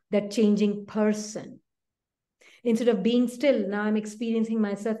that changing person. Instead of being still, now I'm experiencing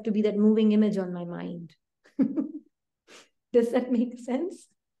myself to be that moving image on my mind. Does that make sense?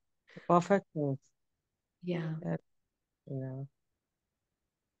 Perfect. Yes. Yeah. Yeah.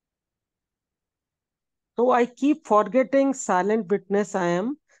 So I keep forgetting silent witness I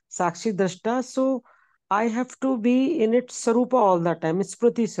am, Sakshi Drashta. So I have to be in its Sarupa all the time,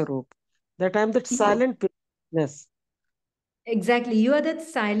 Smriti Sarup. That I'm that Yeah. silent witness. Exactly. You are that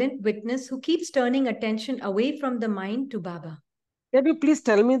silent witness who keeps turning attention away from the mind to Baba. Can you please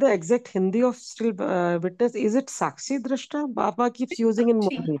tell me the exact Hindi of still witness? Is it Sakshi Drashta? Baba keeps using in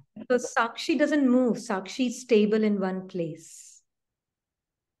Sakshi. movie. Because Sakshi doesn't move. Sakshi is stable in one place.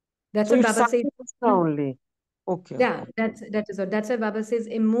 That's So what it's Baba says. Sakshi Drashta only. Okay, Yeah, okay. that's why Baba says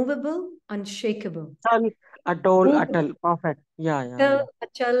immovable, unshakable. Chal, Atol, Move, Atal. Perfect. Yeah, yeah, achal, yeah.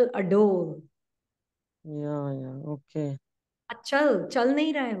 achal, adore. Yeah, yeah. Okay. achal, चल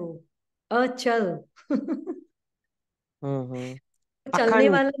नहीं रहा है वो, अचल. Mm-hmm. चलने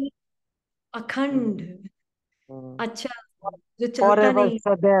Akhand. वाला नहीं, अखंड. Mm-hmm. अच्छा, जो चलता Forever, नहीं,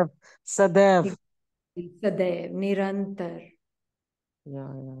 Sadev. Sadev. सदैव, निरंतर,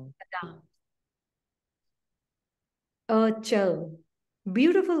 Yeah, yeah. सदा. Achal.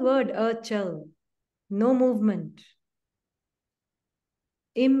 Beautiful word, achal. No movement.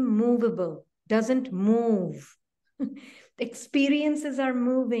 Immovable. Doesn't move. Experiences are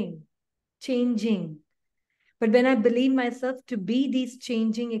moving, changing. But when I believe myself to be these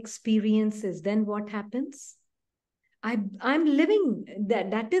changing experiences, then what happens? I'm living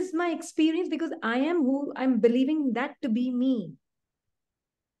that. That is my experience because I am who I'm believing that to be me.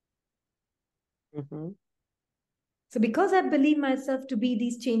 Mm-hmm. So, because I believe myself to be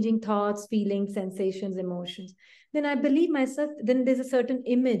these changing thoughts, feelings, sensations, emotions, then I believe myself, then there's a certain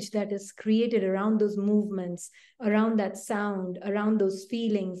image that is created around those movements, around that sound, around those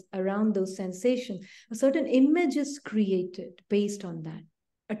feelings, around those sensations. A certain image is created based on that,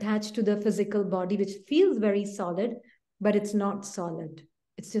 attached to the physical body, which feels very solid, but it's not solid.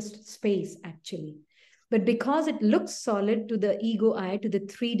 It's just space, actually. But because it looks solid to the ego eye, to the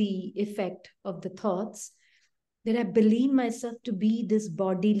 3D effect of the thoughts, that I believe myself to be this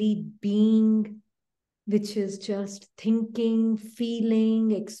bodily being, which is just thinking,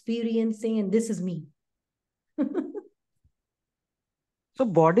 feeling, experiencing, and this is me. So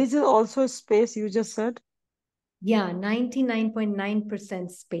body is also a space, you just said? Yeah,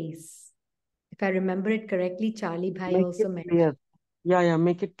 99.9% space. If I remember it correctly, Charlie Bhai Make also it mentioned. clear. Yeah, yeah,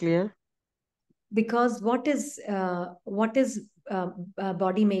 make it clear. Because what is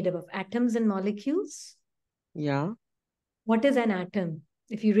body made up of? Atoms and molecules? Yeah. What is an atom?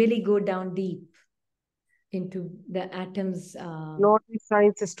 If you really go down deep into the atoms. Not a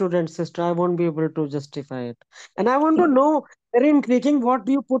science student, sister. I won't be able to justify it. And I want to know, very intriguing, what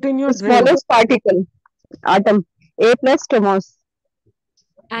do you put in your The drink? smallest particle, atom, A plus tomos.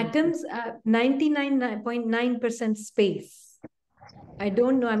 Okay. Atoms, 99.9% space. I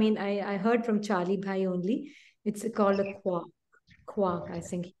don't know. I mean, I heard from Charlie Bhai only. It's called a quark. Quark, I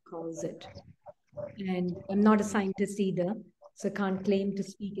think he calls it. And I'm not a scientist either, so I can't claim to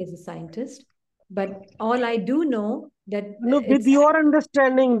speak as a scientist. But all I do know that No, with it's, your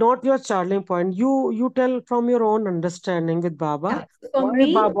understanding, not your Charlie point. You tell from your own understanding with Baba. yeah. So for Why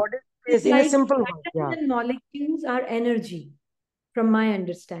me, Baba it's is in a like simple word. atoms Yeah. and molecules are energy, from my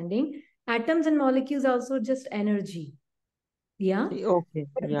understanding. Atoms and molecules are also just energy. Yeah. Okay.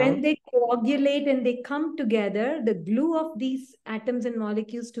 But Yeah. when they coagulate and they come together, the glue of these atoms and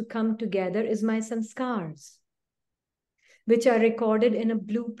molecules to come together is my sanskars, which are recorded in a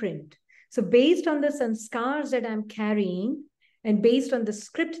blueprint. So, based on the sanskars that I'm carrying and based on the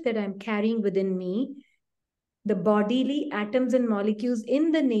script that I'm carrying within me, the bodily atoms and molecules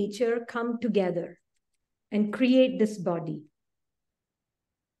in the nature come together and create this body.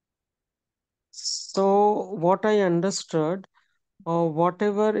 So what I understood, or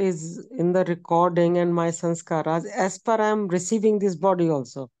whatever is in the recording and my sanskaras, as per I am receiving this body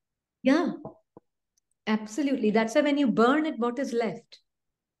also. Yeah, absolutely. That's why when you burn it, what is left?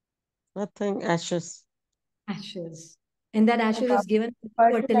 Nothing, ashes. Ashes. And that ashes is given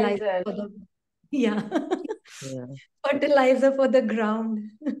fertilizer Fertilizer. for the, yeah, Yeah. fertilizer for the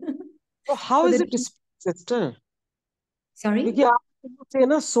ground. So how For is the, it, sister? sorry? Because you say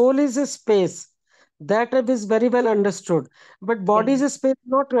na, soul is a space. That is very well understood. But Yeah. body is a space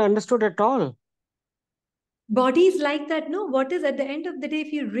not understood at all. Bodies like that, no? What is at the end of the day,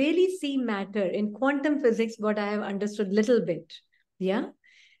 if you really see matter in quantum physics, what I have understood little bit, yeah,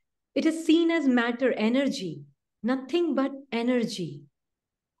 it is seen as matter, energy, nothing but energy.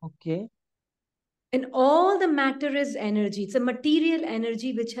 Okay. And all the matter is energy. It's a material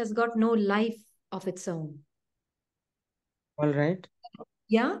energy which has got no life of its own. All right.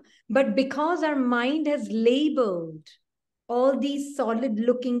 Yeah. But because our mind has labeled all these solid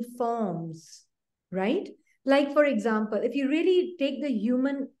looking forms, right? Like, for example, if you really take the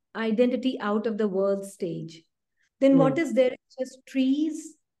human identity out of the world stage, then what Hmm. is there? It's just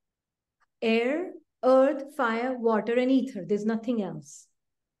trees, air, earth, fire, water, and ether. There's nothing else.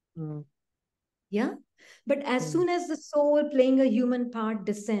 Hmm. Yeah. But as Hmm. soon as the soul playing a human part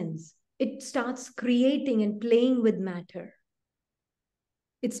descends, it starts creating and playing with matter.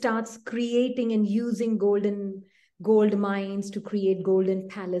 It starts creating and using gold mines to create golden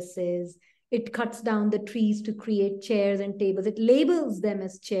palaces, It cuts down the trees to create chairs and tables. It labels them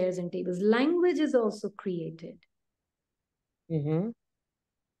as chairs and tables. Language is also created. Mm-hmm.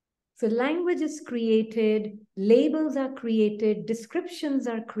 So language is created, labels are created, descriptions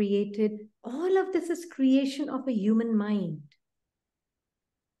are created. All of this is creation of a human mind.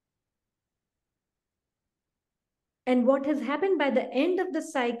 And what has happened by the end of the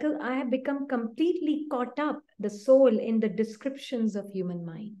cycle, I have become completely caught up, the soul, in the descriptions of human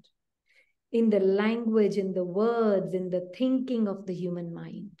mind, in the language, in the words, in the thinking of the human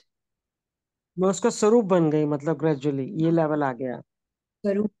mind. मैं उसका स्वरूप बन गई, मतलब gradually ये level आ गया.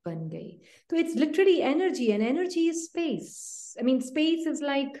 स्वरूप बन गई. So it's literally energy, and energy is space. I mean, space is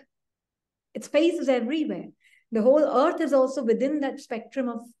like, space is everywhere. The whole earth is also within that spectrum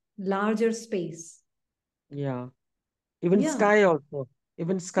of larger space. Yeah. Even Yeah. sky also.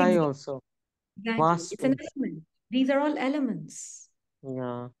 Even sky Exactly. also. Exactly. Vast It's an space. element. These are all elements.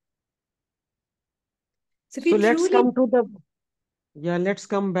 Yeah. So if So you let's truly come to the, yeah, let's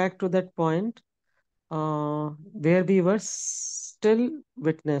come back to that point where we were still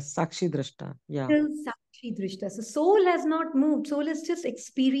witness, Sakshi Drashta. Yeah. still Sakshi Drishta. So soul has not moved. Soul is just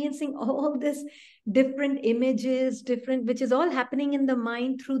experiencing all this different images, different, which is all happening in the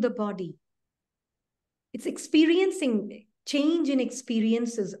mind through the body. It's experiencing change in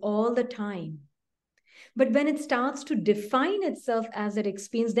experiences all the time. But when it starts to define itself as an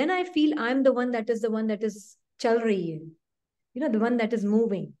experience, then I feel I'm the one that is chal rahi hai. The one that is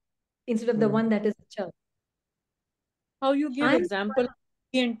moving instead of the Hmm. one that is chal. How you give I'm example of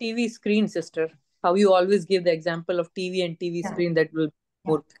TV and TV screen, sister? How you always give the example of TV and TV yeah, screen that will be yeah,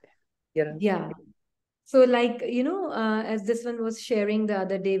 more clearer. yeah. So, like, as this one was sharing the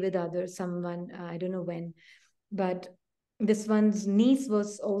other day with others, someone, I don't know when, but this one's niece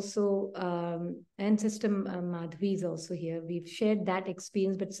was also, and Sister Madhvi is also here. We've shared that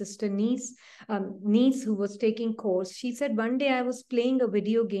experience, but Sister niece who was taking course, she said one day I was playing a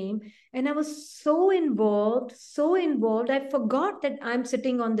video game and I was so involved, I forgot that I'm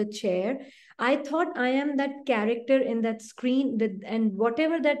sitting on the chair. I thought I am that character in that screen, and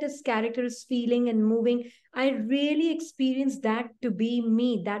whatever that is character is feeling and moving, I really experienced that to be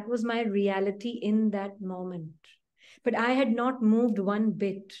me. That was my reality in that moment. But I had not moved one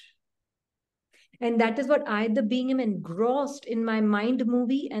bit. And that is what I, the being, am engrossed in my mind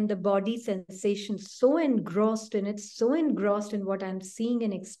movie and the body sensation, so engrossed in it, so engrossed in what I'm seeing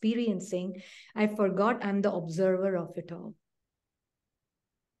and experiencing, I forgot I'm the observer of it all.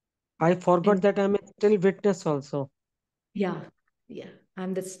 I forgot And that I'm a still witness also. yeah,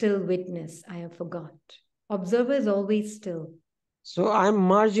 I'm the still witness. I have forgot. Observer is always still. So I'm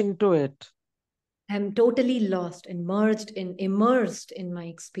merged into it. I'm totally lost and immersed in my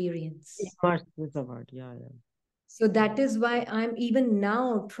experience. Immersed is the word. Yeah, yeah. So that is why I'm even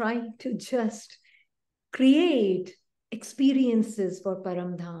now trying to just create experiences for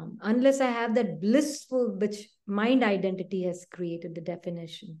Paramdham, unless I have that blissful, which mind identity has created the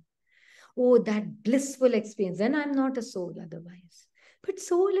definition. Oh, that blissful experience. Then I'm not a soul otherwise. But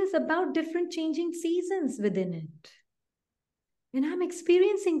soul is about different changing seasons within it. And I'm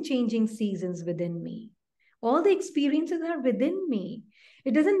experiencing changing seasons within me. All the experiences are within me.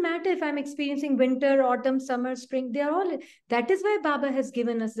 It doesn't matter if I'm experiencing winter, autumn, summer, spring, they are all. That is why Baba has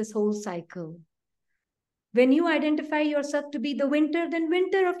given us this whole cycle. When you identify yourself to be the winter, then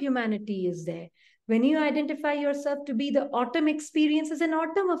winter of humanity is there. When you identify yourself to be the autumn experiences, an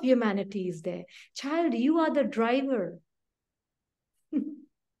autumn of humanity is there. Child, you are the driver.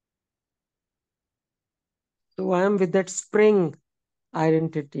 So I am with that spring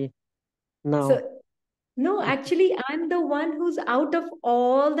identity now. So, no, actually, I'm the one who's out of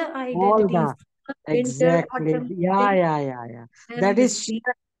all the All identities. that. Winter, Exactly. autumn, Yeah, spring. yeah, yeah, yeah. I am That the is sea.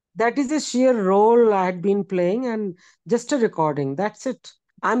 sheer, that is a sheer role I had been playing and just a recording. That's it.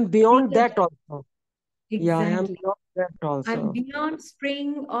 I'm beyond that also. Yeah, I am Exactly. beyond that I'm also. beyond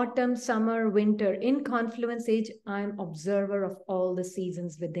spring, autumn, summer, winter. In confluence age, I'm observer of all the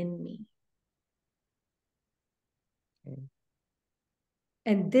seasons within me. Okay.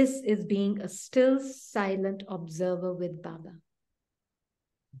 And this is being a still silent observer with Baba.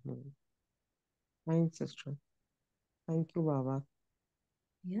 Mhm. Thanks, sister. Thank you, Baba.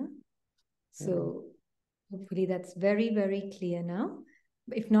 Yeah. Yeah. So hopefully that's very, very clear now.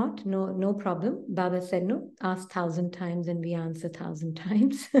 If not, no problem. Baba said no, ask 1,000 times and we answer 1,000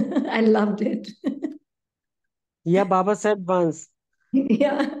 times. I loved it. Yeah, Baba said once,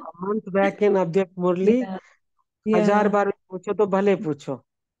 Yeah. a month back in Abhyakt Murli, Yeah. 1000 Yeah. बार भी पूछो तो भले पूछो.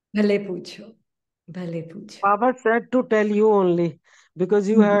 भले पूछो. भले पूछो. Baba said to tell you only because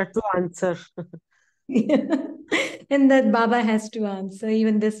you had to answer. And that Baba has to answer.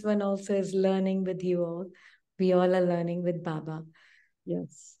 Even this one also is learning with you all. We all are learning with Baba.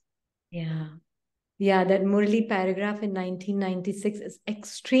 Yes. Yeah. Yeah, that Murli paragraph in 1996 is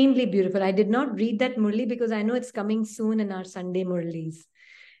extremely beautiful. I did not read that Murli because I know it's coming soon in our Sunday Murlis,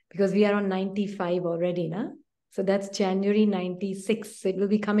 because we are on 95 already, na? So that's January 96. It will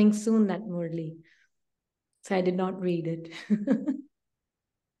be coming soon, that Murli. So I did not read it.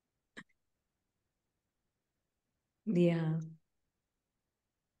 Yeah.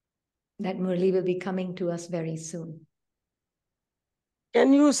 That Murli will be coming to us very soon.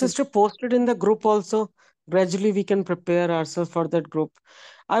 Can you, sister, post it in the group also? Gradually, we can prepare ourselves for that group.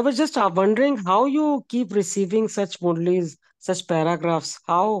 I was just wondering how you keep receiving such murlis, such paragraphs,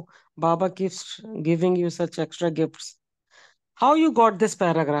 how Baba keeps giving you such extra gifts. How you got this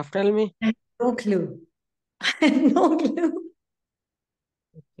paragraph? Tell me. I have no clue. I have no clue.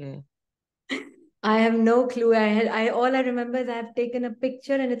 Okay. I have no clue. I all I remember is I have taken a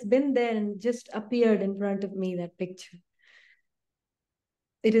picture and it's been there and just appeared in front of me, that picture.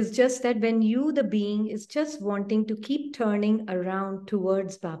 It is just that when you, the being, is just wanting to keep turning around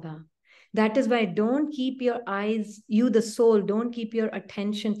towards Baba. That is why don't keep your eyes, you, the soul, don't keep your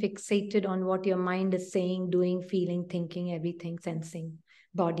attention fixated on what your mind is saying, doing, feeling, thinking, everything, sensing,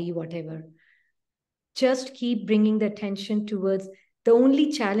 body, whatever. Just keep bringing the attention towards. The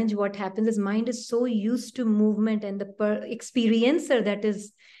only challenge what happens is mind is so used to movement, and the experiencer that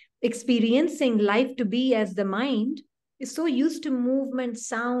is experiencing life to be as the mind is so used to movement,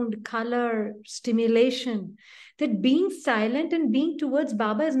 sound, color, stimulation, that being silent and being towards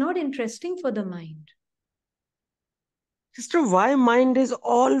Baba is not interesting for the mind. Sister, why mind is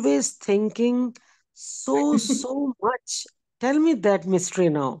always thinking so much? Tell me that mystery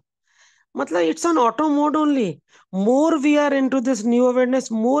now. Matlab, it's on auto mode only. More we are into this new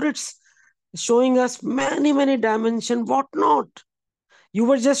awareness, more it's showing us many dimension, what not. You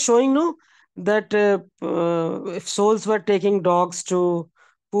were just showing, no, that if souls were taking dogs to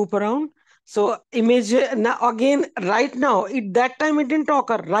poop around. So imagine now again, right now, that time it didn't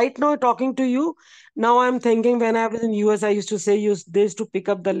occur. Right now, talking to you, now I'm thinking when I was in US, I used to say they used to pick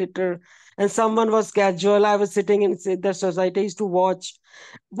up the litter, and someone was casual. I was sitting in the society, I used to watch.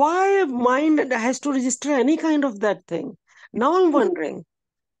 Why mind has to register any kind of that thing? Now I'm wondering.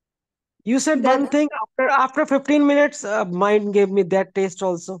 You said one That thing after 15 minutes, mind gave me that taste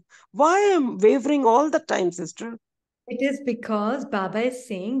also. Why am wavering all the time, sister? it is because Baba is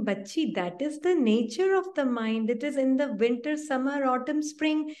saying, Bachi, that is the nature of the mind. It is in the winter, summer, autumn,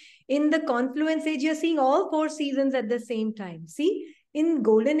 spring. In the confluence age, you're seeing all four seasons at the same time. See, in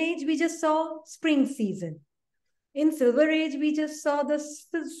golden age, we just saw spring season. In silver age, we just saw this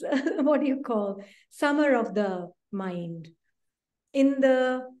what do you call, summer of the mind. In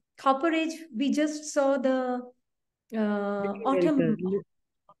the copper age, we just saw the Winter. autumn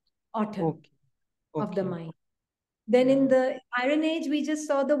Okay, of the okay. mind. Then in Yeah. the Iron Age, we just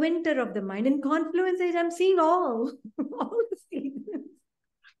saw the winter of the mind. In Confluence Age, I'm seeing all, all the seasons.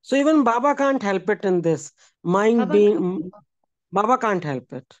 So even Baba can't help it in this. Mind Baba, being, Baba can't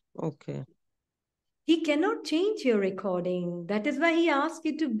help it. Okay, he cannot change your recording. That is why he asked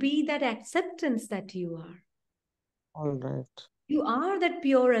you to be that acceptance that you are. all right. You are that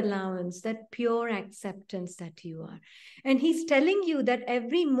pure allowance, that pure acceptance that you are. And he's telling you that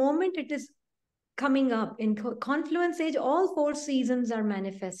every moment it is coming up. In Confluence Age, all four seasons are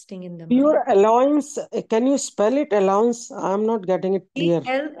manifesting in the mind. Pure allowance, can you spell it? Allowance? I'm not getting it clear.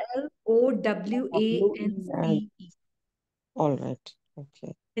 ALLOWANCE. All right.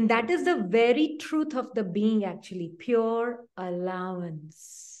 Okay. And that is the very truth of the being, actually. Pure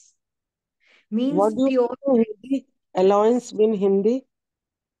allowance means What do you pure. say in Hindi? Allowance in Hindi?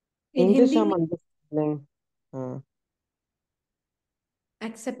 In English Hindi I'm में understanding. Uh, uh,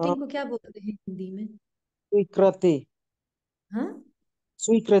 accepting को क्या बोलते हैं हिंदी में? स्वीकृति. हाँ?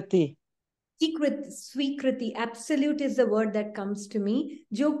 स्वीकृति. Swikriti, absolute is the word that comes to me.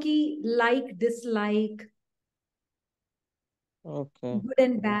 जो कि like, dislike, Okay. good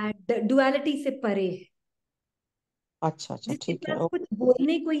and bad, duality से परे है. अच्छा जिसके ठीक है. पास कुछ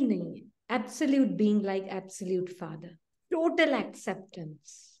बोलने को ही नहीं है. Absolute being like absolute father. Total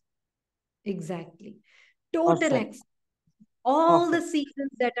acceptance. Exactly. Total Perfect. acceptance. All the Perfect.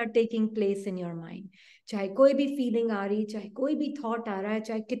 seasons that are taking place in your mind. चाहे कोई भी फीलिंग आ रही, चाहे कोई भी थॉट आ रहा है,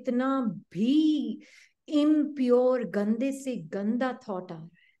 चाहे कितना भी इम्प्योर, गंदे से गंदा थॉट आ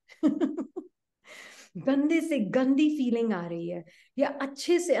रहा है, गंदे से गंदी फीलिंग आ रही है, या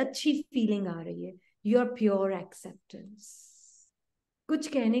अच्छे से अच्छी फीलिंग आ रही है, योर प्योर एक्सेप्टेंस. कुछ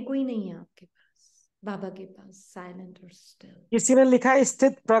कहने को ही नहीं है आपके पास. बाबा के पास, साइलेंट और स्टिल. किसी ने लिखा है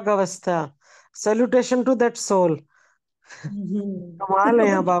स्थित प्रग अवस्था. Salutation to that soul. कमाल है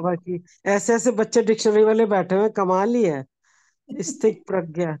यहाँ बाबा की. ऐसे ऐसे बच्चे डिक्शनरी वाले बैठे हुए, कमाल ही है. स्थित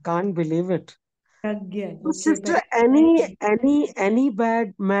प्रज्ञा, can't believe it. Pragya. So, Okay, sister, but any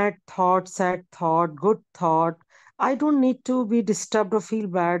bad, mad thought, sad thought, good thought, I don't need to be disturbed or feel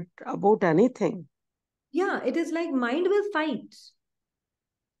bad about anything. yeah, it is like mind will fight.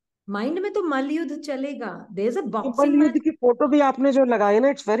 Mind में तो मल युद्ध चलेगा. There is a बल boxing युद्ध की photo भी आपने जो लगाई ना,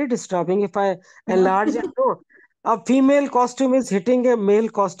 it's very disturbing. If I enlarge it, no, a female costume is hitting a male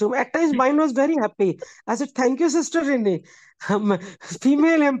costume. At times, mine was very happy. I said, "Thank you, Sister Rini."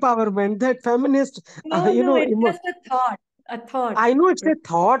 Female empowerment, that feminist, No, you no, know, it's just a thought. A thought. I know it's Right? a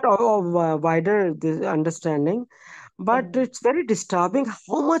thought of wider this understanding, but Yeah. it's very disturbing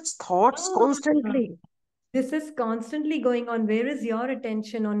how much thoughts Ah, constantly. this is constantly going on. Where is your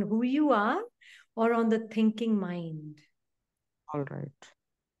attention, on who you are or on the thinking mind? All right.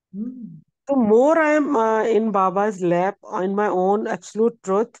 Hmm. The more I am in Baba's lap, in my own absolute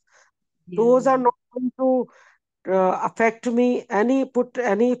truth, those Yeah. are not going to affect me, put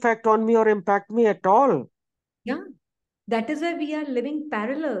any effect on me or impact me at all. Yeah. That is why we are living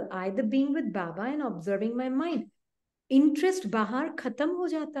parallel, either being with Baba and observing my mind. Interest बाहर खत्म हो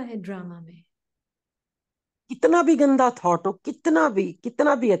जाता है drama में. कितना भी गंदा thought हो, कितना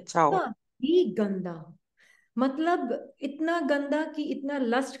भी अच्छा हो. हाँ, ही गंदा हो. मतलब इतना गंदा कि इतना,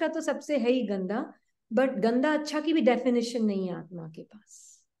 लस्ट का तो सबसे है ही गंदा, बट गंदा अच्छा की भी डेफिनेशन नहीं है आत्मा के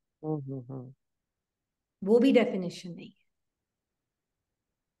पास. हम्म. वो भी डेफिनेशन नहीं है.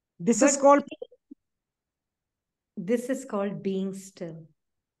 This is but called. This is called being still.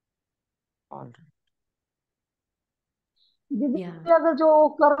 All right. दीदी, या अगर जो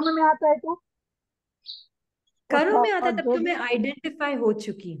कर्म में आता है तो करो में आता और है, तब जो तो मैं आइडेंटिफाई हो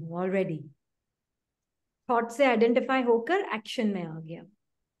चुकी हूँ ऑलरेडी. थॉट से आइडेंटिफाई होकर एक्शन में आ गया.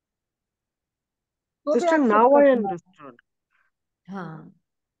 तो भी Sister, एक्सेप्ट now I करना है. understood. हाँ.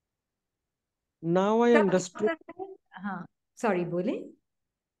 Now I तब क्या understood. करते हैं? हाँ, सॉरी, बोले.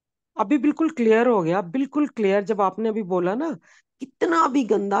 अभी बिल्कुल क्लियर हो गया, बिल्कुल क्लियर. जब आपने अभी बोला ना, कितना भी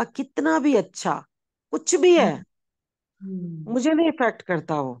गंदा, कितना भी अच्छा, कुछ भी है, हम्म. मुझे नहीं इफेक्ट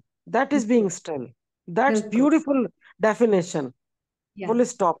करता वो. That is being still. That's बिल्कुल. Beautiful definition. या full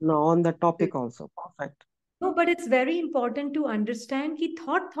stop now on the topic also. Perfect. No, but it's very important to understand कि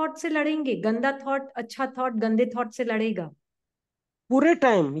थॉट से लड़ेंगे. गंदा थॉट अच्छा थॉट गंदे थॉट से लड़ेगा. पूरे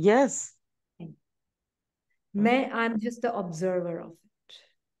टाइम. यस. मैं I am just the observer of it.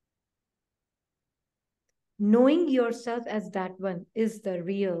 Knowing yourself as that one is the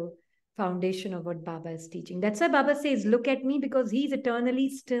real foundation of what Baba is teaching. That's why Baba says, look at me, because he's eternally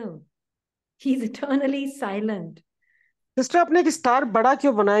still. He's eternally silent. Sister, आपने एक star बड़ा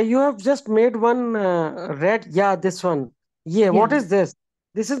क्यों बनाया? You have just made one red. या this one. ये what Yeah, is this?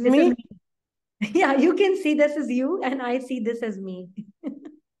 This is this me. is me. Yeah, you can see this is you, and I see this as me.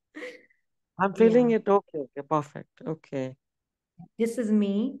 I am Yeah, feeling it. Okay, okay, perfect. Okay. this is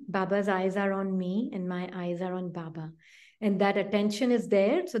me. Baba's eyes are on me, and my eyes are on Baba. And that attention is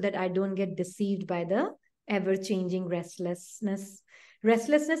there so that I don't get deceived by the ever changing restlessness.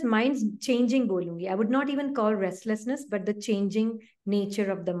 Restlessness, mind's changing, bolungi. I would not even call restlessness, but the changing nature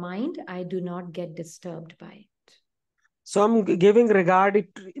of the mind, I do not get disturbed by it. So I'm giving regard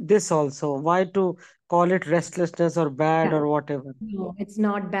it this also. Why to call it restlessness or bad Yeah. or whatever? No, it's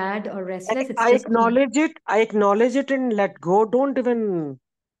not bad or restless. It's I just acknowledge it. I acknowledge it and let go. Don't even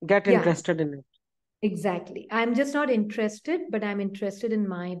get yeah, interested in it. exactly. I'm just not interested, but I'm interested in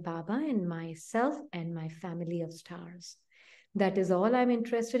my Baba and myself and my family of stars. That is all I'm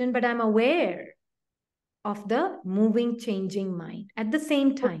interested in, but I'm aware of the moving, changing mind at the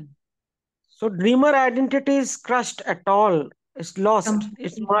same time. So dreamer identity is crushed at all. It's lost.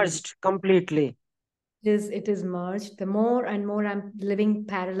 It's Completely. merged completely. It is merged. The more and more I'm living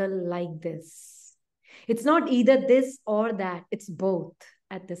parallel like this. It's not either this or that, it's both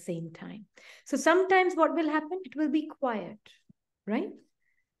at the same time. So sometimes what will happen? It will be quiet, right?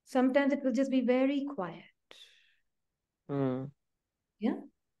 Sometimes it will just be very quiet. Hmm. Yeah,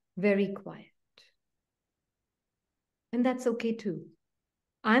 very quiet. And that's okay too.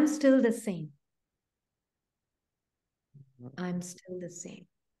 I'm still the same. I'm still the same.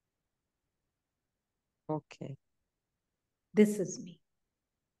 Okay. This is me.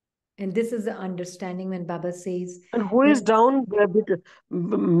 And this is the understanding when Baba says And who that is down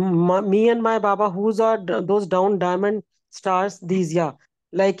me and my Baba? Who's are those down diamond stars? These, yeah,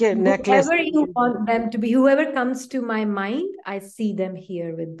 like a necklace. whoever you want them to be, whoever comes to my mind, I see them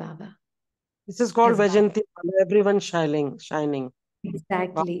here with Baba. This is called As Baba. Vajanti. Everyone shining, shining.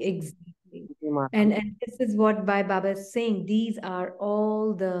 Exactly, exactly. And this is what Baba is saying. These are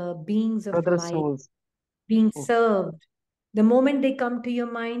all the beings of Brother light souls. being Okay. served. The moment they come to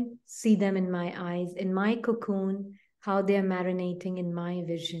your mind, see them in my eyes, in my cocoon, how they are marinating in my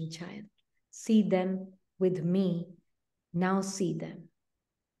vision, child. See them with me. Now see them.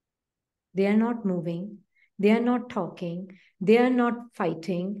 They are not moving. They are not talking. They are not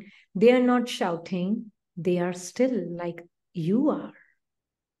fighting. They are not shouting. They are still like you are.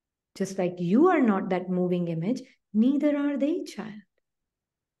 Just like you are not that moving image, neither are they, child.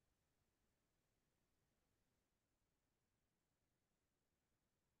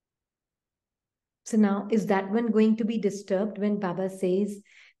 So now, is that one going to be disturbed when Baba says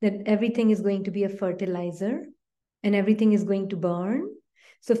that everything is going to be a fertilizer and everything is going to burn?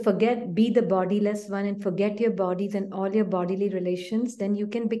 So forget, be the bodiless one and forget your bodies and all your bodily relations, then you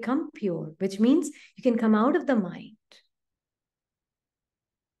can become pure, which means you can come out of the mind.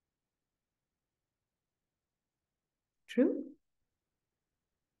 True?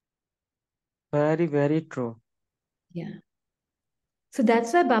 Very, very true. Yeah. So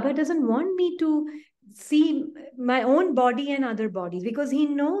that's why Baba doesn't want me to see my own body and other bodies, because he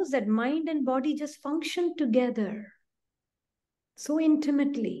knows that mind and body just function together so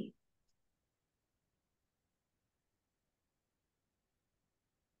intimately.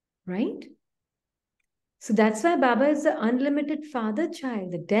 Right? So that's why Baba is the unlimited father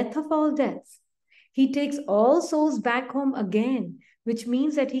child, the death of all deaths. He takes all souls back home again, which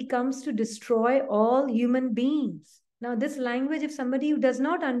means that he comes to destroy all human beings. Now, this language, if somebody who does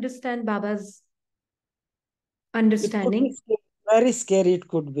not understand Baba's It could be understanding, very scary, it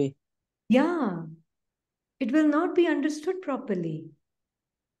could be. yeah, it will not be understood properly.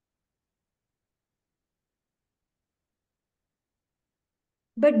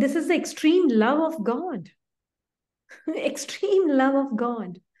 But this is the extreme love of God, extreme love of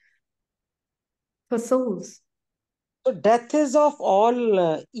God for souls. So death is of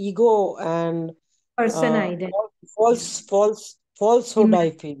all ego and Person identity. falsehood,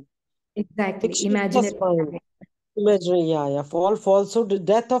 I feel. Exactly. Fictitious Imaginary. mind. Imaginary, yeah. Falsehood,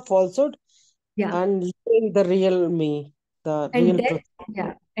 death of falsehood, Yeah. and living the real me, the And real death, truth.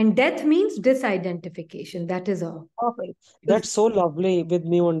 yeah. And death means disidentification. That is all. Okay. That's so lovely with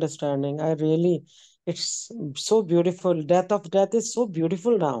new understanding. It's so beautiful. Death is so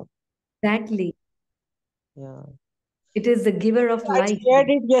beautiful now. Exactly. Yeah. It is the giver of I life. shared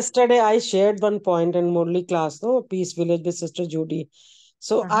it yesterday. I shared one point in Murli class, no, Peace Village with Sister Judy.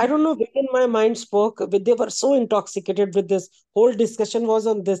 So I Uh-huh. don't know, within my mind spoke, they were so intoxicated with this. Whole discussion was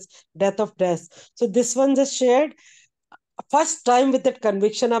on this death of death. So this one just shared. First time with that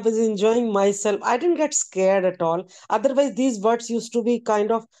conviction, I was enjoying myself. I didn't get scared at all. Otherwise these words used to be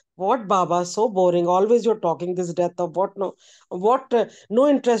kind of, what Baba, so boring, always you're talking this death of what, no, what, no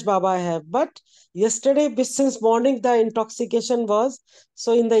interest Baba I have. But yesterday, since morning, the intoxication was,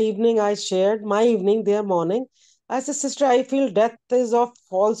 so in the evening I shared my evening, their morning. I said, sister, I feel death is of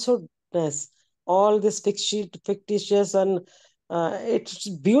falsehoodness, all this fictitious, and it's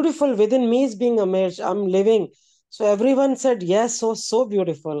beautiful within me is being amazed, I'm living. So everyone said yes, so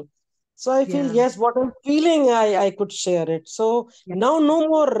beautiful. So I feel, Yeah. yes, what I'm feeling, I could share it. So Yeah. now no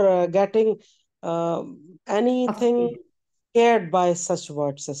more getting anything Afraid. scared by such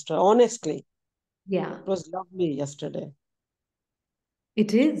words, sister. Honestly, Yeah. it was lovely yesterday.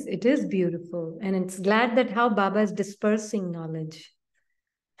 It is. It is beautiful. And it's glad that how Baba is dispersing knowledge.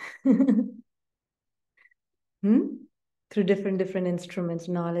 Through different instruments,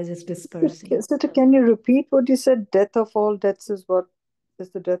 knowledge is dispersing. Sister, can you repeat what you said? Death of all deaths is what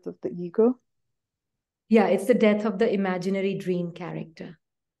is the death of the ego? Yeah, it's the death of the imaginary dream character.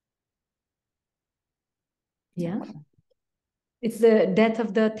 Yeah. Okay. It's the death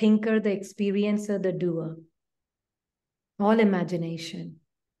of the thinker, the experiencer, the doer. All imagination.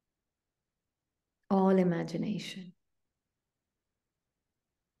 All imagination.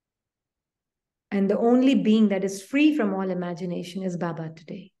 And the only being that is free from all imagination is Baba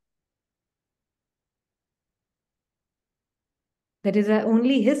today. That is,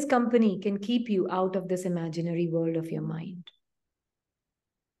 only his company can keep you out of this imaginary world of your mind.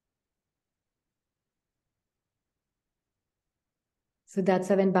 So that's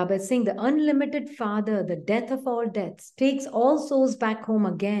how when Baba is saying the unlimited Father, the death of all deaths, takes all souls back home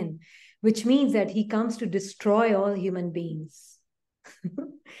again, which means that he comes to destroy all human beings.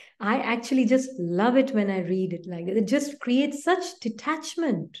 I actually just love it when I read it like that. It just creates such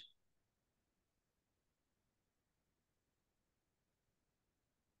detachment.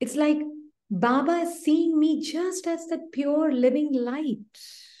 It's like Baba is seeing me just as that pure living light,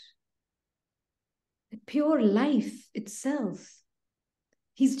 the pure life itself.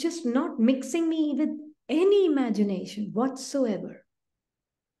 He's just not mixing me with any imagination whatsoever.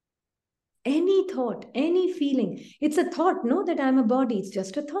 Any thought, any feeling. It's a thought, no, that I'm a body. It's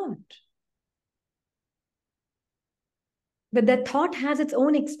just a thought. But that thought has its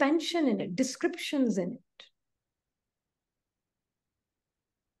own expansion in it, descriptions in it.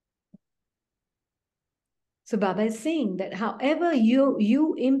 So Baba is saying that however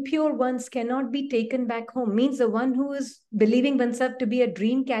you impure ones cannot be taken back home, means the one who is believing oneself to be a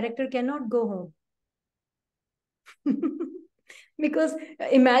dream character cannot go home. Because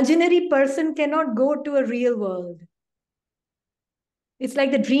imaginary person cannot go to a real world. It's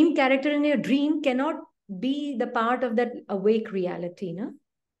like the dream character in your dream cannot be the part of that awake reality, no?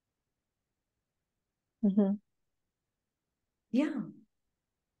 Mm-hmm. Yeah.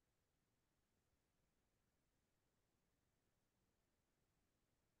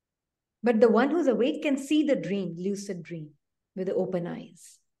 But the one who's awake can see the dream, lucid dream, with the open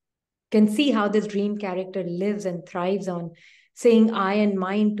eyes. Can see how this dream character lives and thrives on saying I and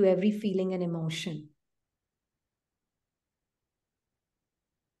mine to every feeling and emotion.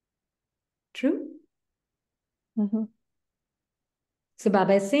 True? Mm-hmm. So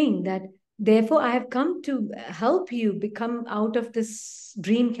Baba is saying that, therefore, I have come to help you become out of this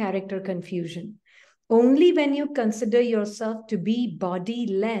dream character confusion. Only when you consider yourself to be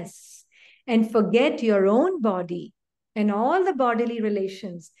bodiless and forget your own body and all the bodily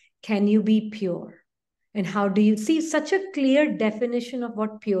relations can you be pure. And how do you see such a clear definition of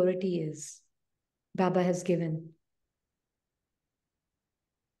what purity is? Baba has given.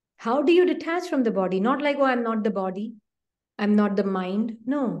 How do you detach from the body? Not like, oh, I'm not the body, I'm not the mind.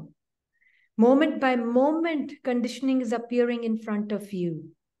 No. Moment by moment, conditioning is appearing in front of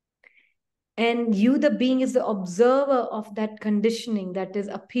you. And you, the being, is the observer of that conditioning that is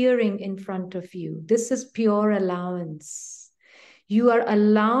appearing in front of you. This is pure allowance. You are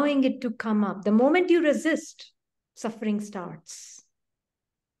allowing it to come up. The moment you resist, suffering starts.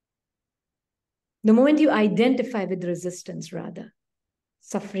 The moment you identify with resistance, rather,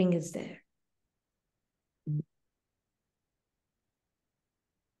 suffering is there.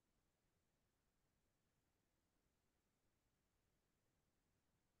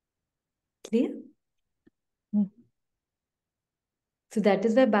 Clear? So that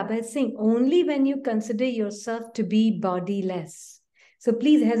is why Baba is saying, only when you consider yourself to be bodiless. So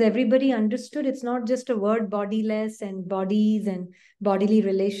please, has everybody understood? It's not just a word, bodiless and bodies and bodily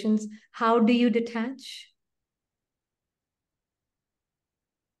relations. How do you detach?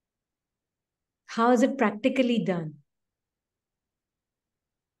 How is it practically done?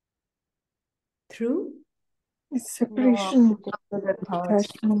 Through? It's No separation, oxygen to the thoughts.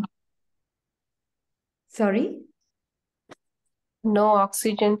 detachment. Sorry? No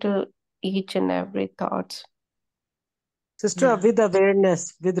oxygen to each and every thought. Sister, Yeah. with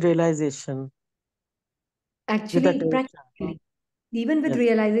awareness, with realization, with Actually, attention. practically, even with Yes.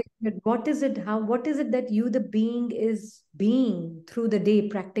 realization that what is it, what is it that you, the being, is being through the day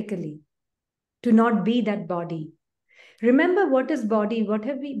practically, to not be that body. Remember, what is body? What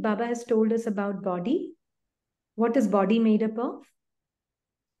have Baba has told us about body? What is body made up of?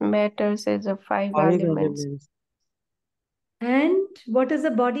 Matter says the five 5 elements. elements. And what is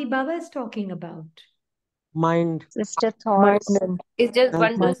the body Baba is talking about? Mind, Sister Mind thoughts, and It's just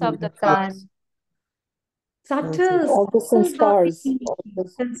senses, bundles of the scar, thoughts. Subtle, senses. all the subtle sanskars, body, all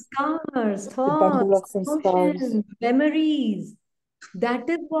sanskars, the bundle thoughts, of sanskars. emotions, memories. That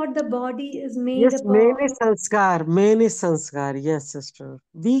is what the body is made Yes, up of. many sanskar, many sanskar. Yes, sister.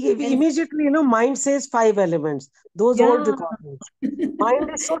 We And immediately, mind says 5 elements. Those old yeah. recordings. Mind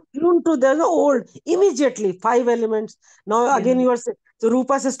is so tuned to the old. Immediately, 5 elements. Now Yeah. again, you are saying. So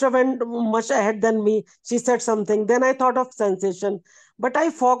Rupa sister went much ahead than me. She said something. Then I thought of sensation, but I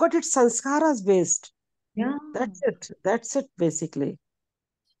forgot it's sanskaras based. Yeah. That's it. That's it, basically.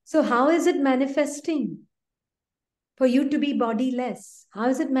 So how is it manifesting? For you to be bodiless, how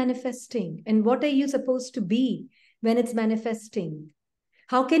is it manifesting? And what are you supposed to be when it's manifesting?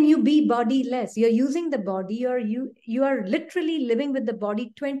 How can you be bodiless? You're using the body, you are literally living with the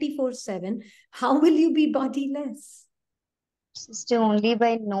body 24/7. How will you be bodiless? sister, only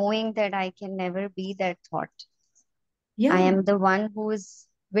by knowing that I can never be that thought. Yeah, I am the one who is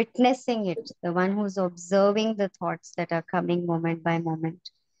witnessing it, the one who's observing the thoughts that are coming moment by moment.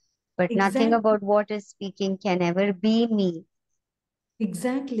 But nothing exactly. about what is speaking can ever be me.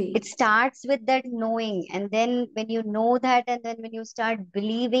 Exactly. It starts with that knowing, and then when you know that, and then when you start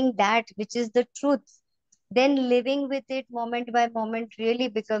believing that which is the truth, then living with it moment by moment really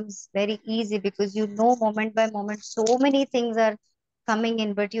becomes very easy, because you know moment by moment so many things are coming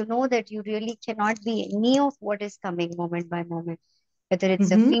in, but you know that you really cannot be any of what is coming moment by moment. whether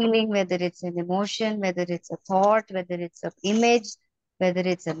it's a feeling, whether it's an emotion, whether it's a thought, whether it's an image, whether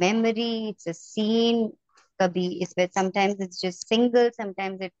it's a memory, it's a scene. Sometimes it's just single,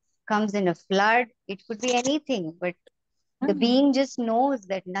 sometimes it comes in a flood. It could be anything, but the being just knows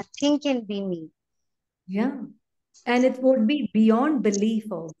that nothing can be me. Yeah. And it would be beyond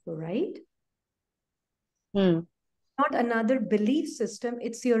belief also, right? Hmm. Not another belief system,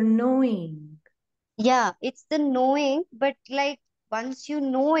 it's your knowing. Yeah, it's the knowing, but like once you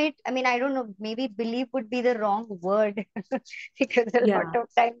know it, I mean, I don't know, maybe belief would be the wrong word because a lot of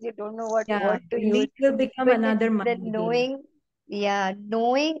times you don't know what word to use. Belief will become But another it's the mind game. knowing,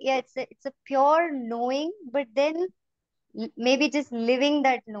 knowing, it's a pure knowing, but then maybe just living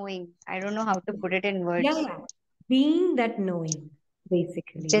that knowing. I don't know how to put it in words. Yeah. Being that knowing,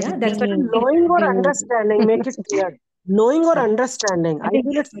 basically. Just Yeah, that's what being. Knowing or being. understanding, make it clear. Knowing or Yeah. understanding. I I think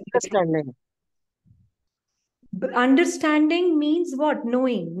feel that's it's what it is. understanding. But understanding means what?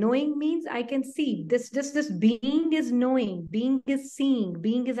 Knowing. Knowing means I can see. This being is knowing, being is seeing,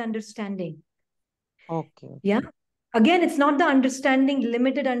 being is understanding. Okay. Yeah. Again, it's not the understanding,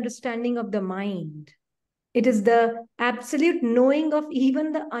 limited understanding of the mind. It is the absolute knowing of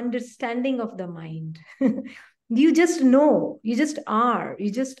even the understanding of the mind. You just know, you just are,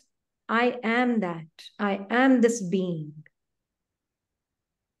 I am that, I am this being.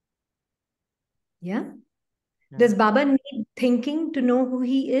 Yeah. Does Baba need thinking to know who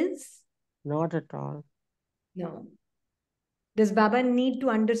he is? Not at all. No. Does Baba need to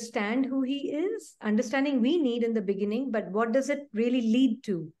understand who he is? Understanding we need in the beginning, but what does it really lead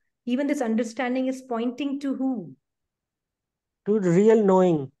to? Even this understanding is pointing to who? To real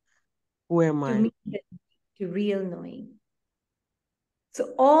knowing. Who am To I? me, to real knowing.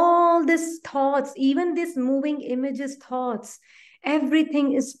 So all these thoughts, even these moving images thoughts,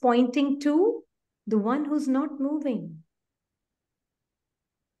 everything is pointing to the one who's not moving.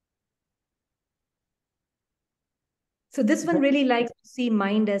 So this one really likes to see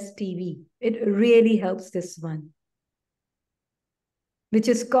mind as TV. It really helps this one, which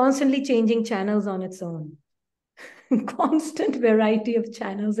is constantly changing channels on its own. Constant variety of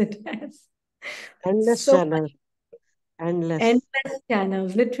channels it has. Endless So channel. Endless. endless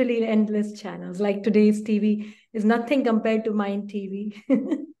channels, literally endless channels. Like today's TV is nothing compared to Mind TV.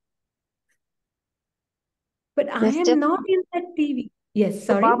 But I am not in that TV. Yes, So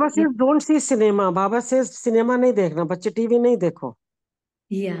sorry. Baba says, don't see cinema. Baba says, cinema nahi dekhna. बच्चे TV नहीं देखो.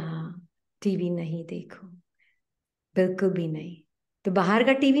 या TV नहीं देखो, बिल्कुल भी नहीं. तो बाहर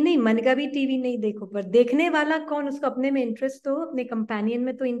का टीवी नहीं, मन का भी टीवी नहीं देखो. पर देखने वाला कौन? उसको अपने में इंटरेस्ट हो, अपने कंपेनियन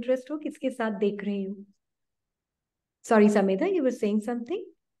में तो इंटरेस्ट हो, किसके साथ देख रही हूँ. Sorry, Sameda, you were saying something?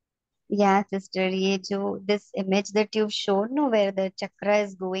 Yeah, sister, this image that you've shown, no, where the chakra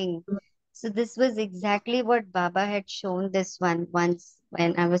is going. So this was exactly what Baba had shown this one once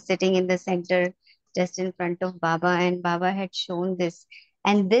when I was sitting in the center just in front of Baba, and Baba had shown this.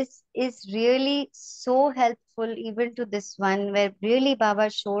 And this is really so helpful even to this one where really Baba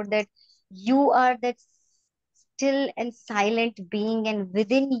showed that you are that still and silent being, and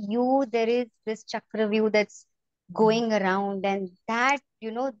within you there is this chakra view that's going around, and that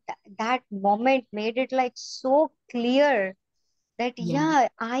that moment made it like so clear that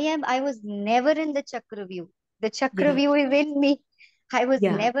I was never in the chakra view. The chakra view is in me. I was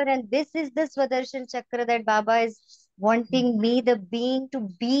never, and this is the Swadershan chakra that Baba is wanting me, the being, to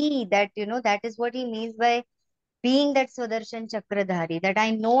be. That that is what he means by being that Swadershan chakradhari, that I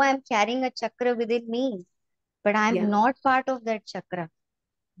know I'm carrying a chakra within me, but I'm not part of that chakra.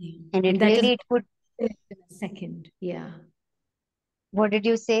 And it that really is it could. in a second. Yeah. What did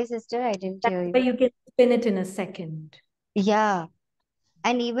you say, sister? I didn't hear But you. you can spin it in a second. Yeah.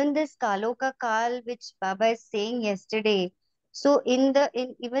 And even this Kalo ka Kal, which Baba is saying yesterday. So in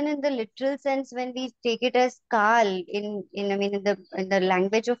even in the literal sense, when we take it as Kal in I mean in the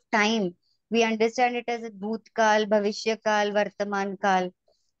language of time, we understand it as a Bhoot Kal, Bhavishya Kal, Vartaman Kal.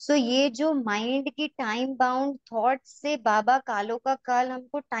 So ये जो mind की time bound thoughts से बाबा कालो का काल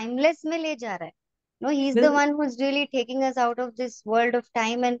हमको timeless में ले जा रहा है. No, he's the one who's really taking us out of this world of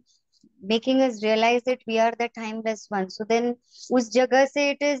time and making us realize that we are the timeless one. So then us jagah se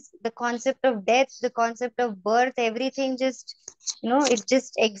it is the concept of death, the concept of birth, everything just it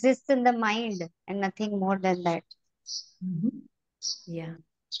just exists in the mind and nothing more than that. Yeah.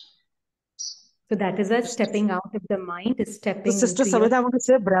 So that is us stepping out of the mind, is stepping Sister into your... Sameda, I want to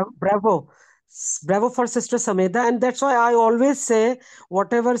say bravo. Bravo for Sister Sameda. And that's why I always say,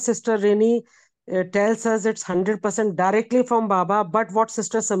 whatever Sister Rini tells us, it's 100% directly from Baba. But what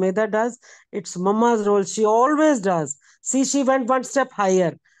Sister Sameda does, it's Mama's role. She always does. See, she went one step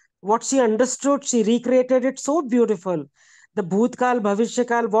higher. What she understood, she recreated it so beautiful. the Bhutkal,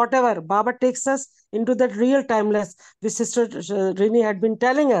 Bhavishya whatever. Baba takes us into that real timeless, which Sister Rini had been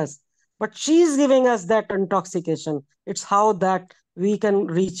telling us. But she is giving us that intoxication. It's how that we can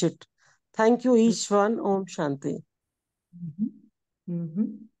reach it. Thank you, each one. Om Shanti.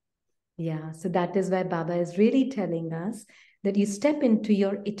 Yeah, so that is why Baba is really telling us that you step into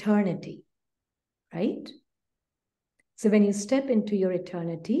your eternity, right? So when you step into your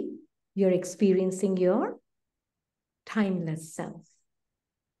eternity, you're experiencing your timeless self.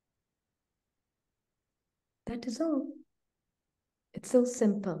 That is all. It's so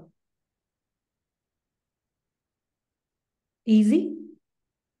simple. Easy?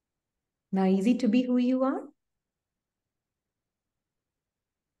 Now easy to be who you are?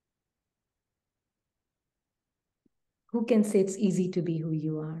 Who can say it's easy to be who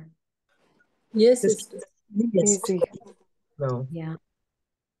you are? Yes, It's sister. easy. No. Yeah.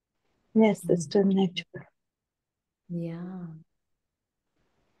 Yes, it's still natural. Yeah.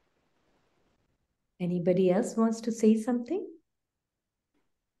 Anybody else wants to say something?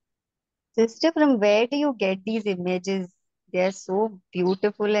 Sister, from where do you get these images? They are so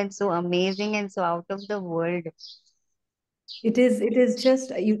beautiful and so amazing and so out of the world. It is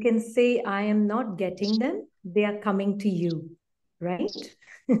just, you can say, I am not getting them. They are coming to you, right?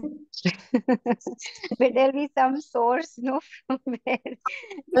 But there'll be some source, no, from where?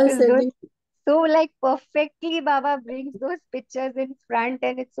 Well Because said. those so like perfectly Baba brings those pictures in front,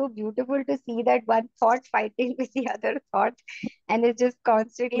 and it's so beautiful to see that one thought fighting with the other thought, and it's just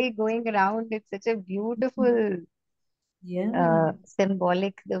constantly going around. It's such a beautiful Yeah.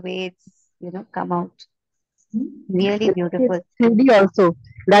 symbolic the way it's come out. Hmm? Really beautiful. 3D also.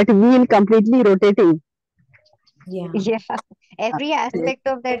 That wheel completely rotating. Yeah. Yeah, every aspect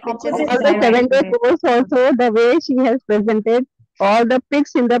of that picture Opposite All is the so 7-day direction. accurate. course also, the way she has presented all the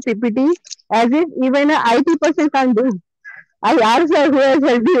pics in the PPT, as if even a IT person can't do. I asked her who has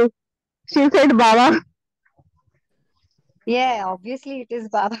helped you. She said, Baba. Yeah, obviously it is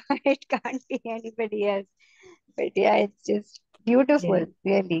Baba. It can't be anybody else. But yeah, it's just beautiful, Yeah.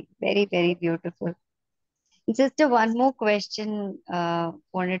 really. Very, very beautiful. Just one more question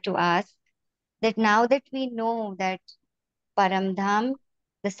wanted to ask that now that we know that Paramdham,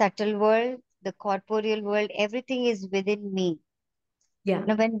 the subtle world, the corporeal world, everything is within me. Yeah.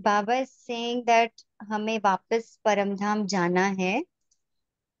 Now, when Baba is saying that हमें वापस परमधाम जाना है,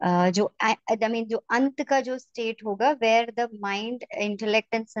 जो I mean जो अंत का जो state होगा where the mind, intellect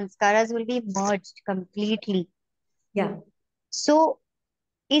and sanskaras will be merged completely. Yeah. So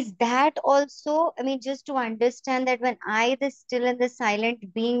is that also, I mean, just to understand that when I, the still and the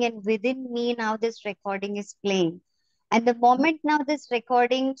silent being, and within me now this recording is playing, and the moment now this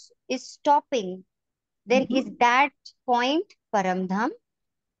recording is stopping, then is that point Paramdham,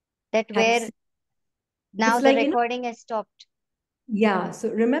 that where Absolutely. now It's the like, recording has stopped? yeah. So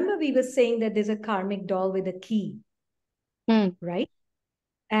remember we were saying that there's a karmic doll with a key, right?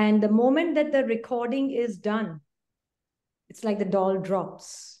 And the moment that the recording is done, it's like the doll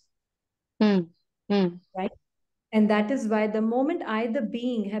drops, right? And that is why the moment I, the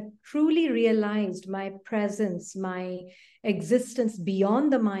being, have truly realized my presence, my existence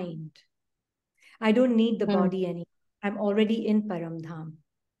beyond the mind, I don't need the body anymore. I'm already in Paramdham.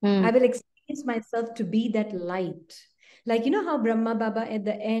 I will experience myself to be that light. Like, you know how Brahma Baba at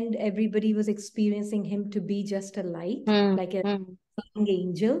the end, everybody was experiencing him to be just a light, like a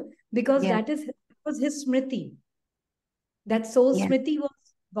angel, because Yeah. was his smriti. That soul Yeah. smriti was,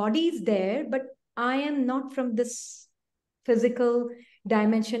 body is there, but I am not from this physical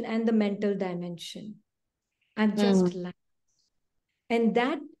dimension and the mental dimension. I'm just light. And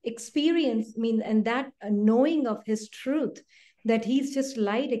that experience, and that knowing of his truth, that he's just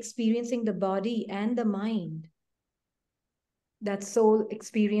light experiencing the body and the mind, that soul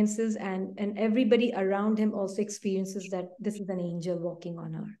experiences, and everybody around him also experiences that this is an angel walking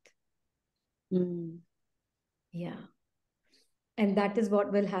on earth. Yeah. And that is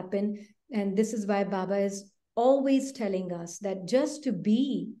what will happen. And this is why Baba is always telling us that just to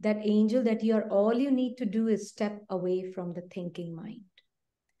be that angel that you are, all you need to do is step away from the thinking mind.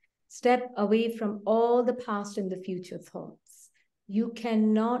 Step away from all the past and the future thoughts. You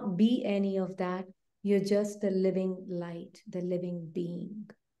cannot be any of that. You're just the living light, the living being.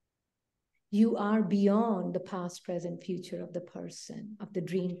 You are beyond the past, present, future of the person, of the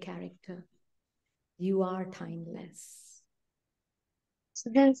dream character. You are timeless. So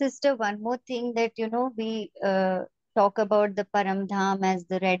then, sister, one more thing that, we talk about the Paramdham as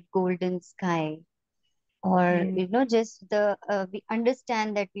the red golden sky, or, just we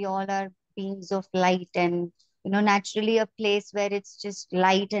understand that we all are beings of light, and naturally a place where it's just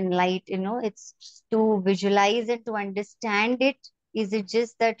light and light, it's to visualize and to understand it. Is it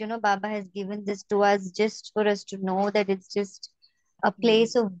just that, Baba has given this to us just for us to know that it's just a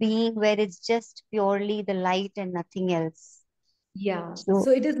place of being where it's just purely the light and nothing else? Yeah. So,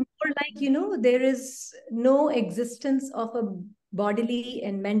 So it is more like, there is no existence of a bodily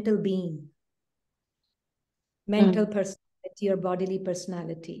and mental being, mental personality or bodily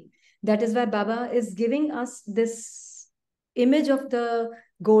personality. That is why Baba is giving us this image of the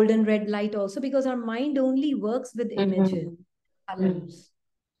golden red light also, because our mind only works with images, colors.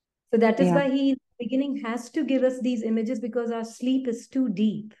 So that is yeah, why he in the beginning has to give us these images, because our sleep is too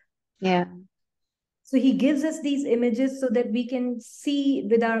deep. yeah, So he gives us these images so that we can see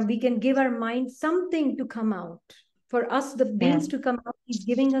we can give our mind something to come out. For us, the beings to come out, he's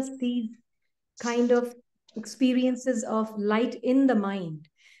giving us these kind of experiences of light in the mind,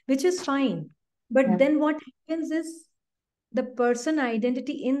 which is fine. But yeah, then what happens is the person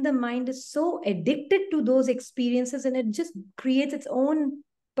identity in the mind is so addicted to those experiences, and it just creates its own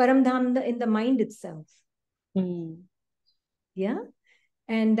paramdham in the mind itself. Yeah.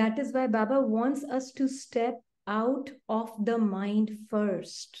 And that is why Baba wants us to step out of the mind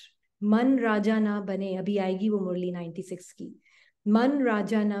first. Man raja na bane. Abhi aayegi wo Murli 96 ki. Man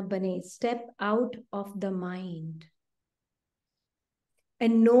raja na bane. Step out of the mind.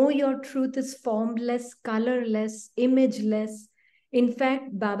 And know your truth is formless, colorless, imageless. In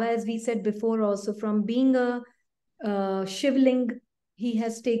fact, Baba, as we said before also, from being a shivling, he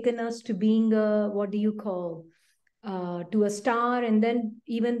has taken us to being a, what do you call, to a star. And then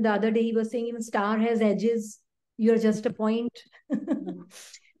even the other day he was saying even star has edges. You're just a point.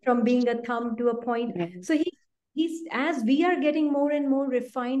 From being a thumb to a point. So he's as we are getting more and more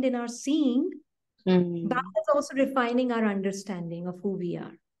refined in our seeing, Baba is also refining our understanding of who we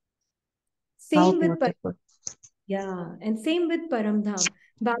are. how Same with beautiful. yeah, and same with Paramdham.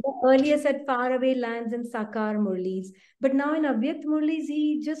 Baba earlier said faraway lands and Sakar Murlis, but now in Avyakt Murlis,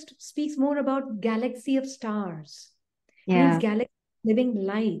 he just speaks more about galaxy of stars. Means Yeah, galaxy living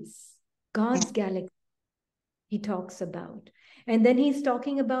lights, God's galaxy he talks about. And then he's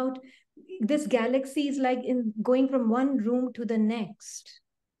talking about this galaxy is like in going from one room to the next.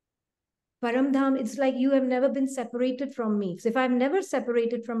 Paramdham, it's like you have never been separated from me. So if I've never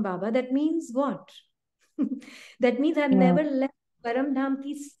separated from Baba, that means what? That means I've yeah, never left Paramdham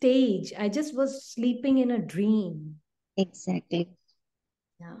ki stage. I just was sleeping in a dream. exactly.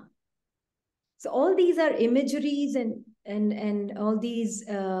 Yeah. So all these are imageries and all these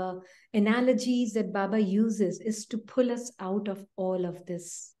analogies that Baba uses is to pull us out of all of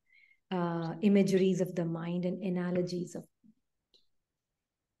this imageries of the mind and analogies of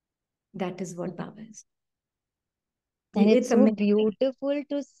that is what Baba is. And it's It's so amazing. beautiful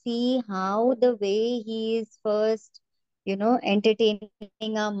to see how the way he is first,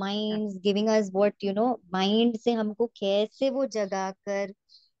 entertaining our minds, giving us what, mind se humko kaise wo jaga kar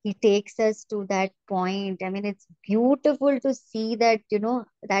he takes us to that point. I mean, it's beautiful to see that,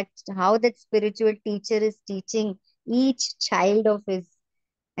 that how that spiritual teacher is teaching each child of his.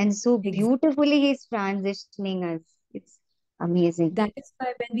 And so beautifully he's transitioning us. It's amazing. That is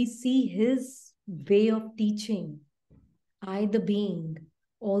why when we see his way of teaching, I, the being,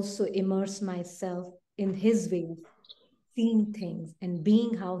 also immerse myself in his way of seeing things and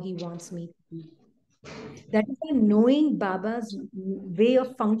being how he wants me to be. That is why knowing Baba's way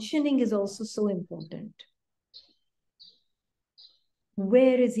of functioning is also so important.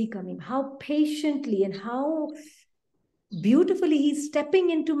 Where is he coming? How patiently and how beautifully he's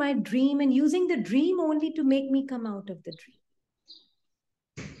stepping into my dream and using the dream only to make me come out of the dream.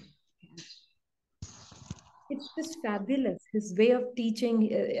 It's just fabulous. His way of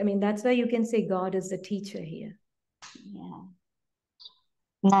teaching. I mean, that's why you can say God is the teacher here. Yeah.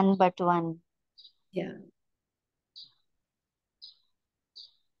 None but one. Yeah.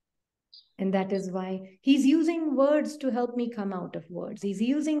 And that is why he's using words to help me come out of words. He's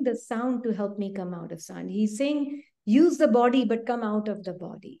using the sound to help me come out of sound. He's saying, use the body, but come out of the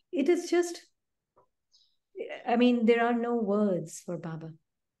body. It is just, I mean, there are no words for Baba.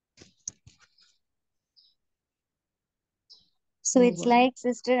 So No it's words. like,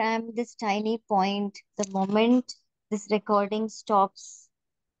 sister, I'm this tiny point. The moment this recording stops,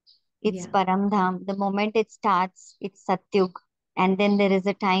 it's Paramdham. The moment it starts, it's Satyug. And then there is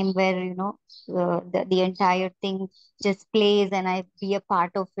a time where, the entire thing just plays and I be a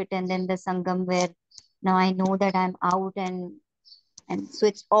part of it. And then the Sangam where now I know that I'm out and so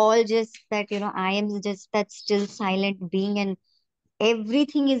it's all just that, I am just that still silent being and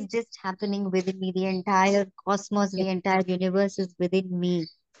everything is just happening within me. The entire cosmos, the entire universe is within me.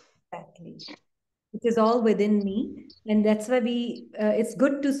 Exactly. It is all within me. And that's why it's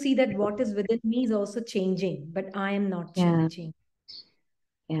good to see that what is within me is also changing, but I am not changing.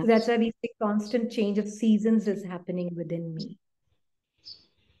 So that's why we say constant change of seasons is happening within me.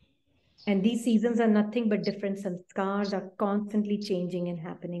 And these seasons are nothing but different sanskars are constantly changing and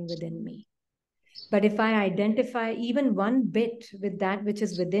happening within me. But if I identify even one bit with that which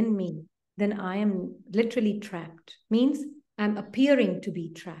is within me, then I am literally trapped. Means I'm appearing to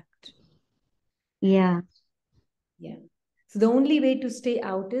be trapped. Yeah. Yeah. So the only way to stay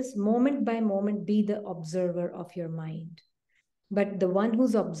out is moment by moment be the observer of your mind. But the one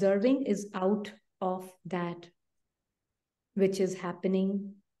who's observing is out of that which is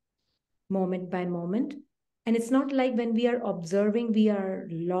happening moment by moment. And it's not like when we are observing, we are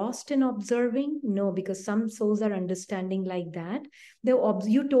lost in observing. No, because some souls are understanding like that.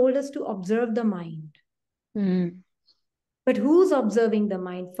 You told us to observe the mind. But who's observing the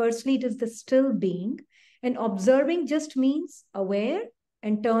mind? Firstly, it is the still being. And observing just means aware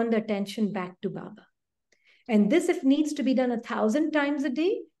and turn the attention back to Baba. And this, if needs to be done 1,000 times a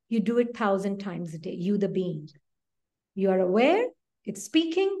day, you do it 1,000 times a day, you the being. You are aware, it's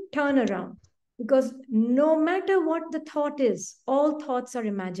speaking, turn around. Because no matter what the thought is, all thoughts are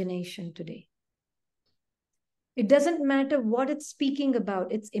imagination today. It doesn't matter what it's speaking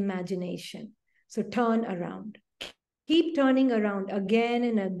about, it's imagination. So turn around. Keep turning around again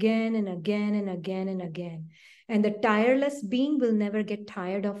and again and again and again and again. And the tireless being will never get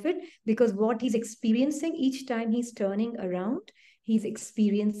tired of it, because what he's experiencing each time he's turning around, he's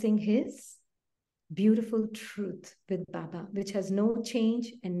experiencing his beautiful truth with Baba, which has no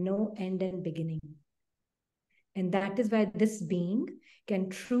change and no end and beginning. And that is why this being can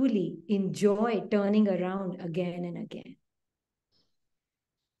truly enjoy turning around again and again.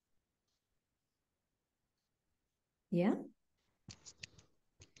 Yeah?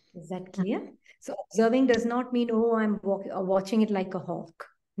 Is that clear? So observing does not mean, oh, I'm watching it like a hawk.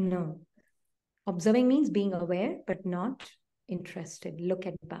 No. Observing means being aware, but not interested. Look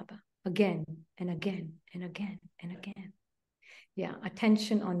at Baba again and again and again and again. Yeah,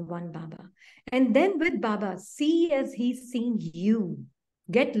 attention on one Baba. And then with Baba, see as he's seeing you.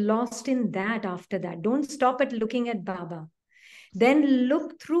 Get lost in that after that. Don't stop at looking at Baba. Then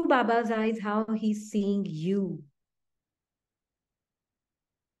look through Baba's eyes how he's seeing you.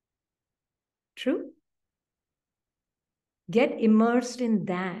 True? Get immersed in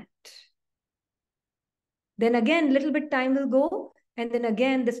that. Then again, little bit time will go, and then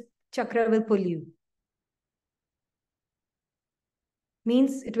again this chakra will pull you.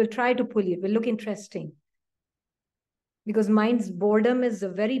 Means it will try to pull you. It will look interesting. Because mind's boredom is a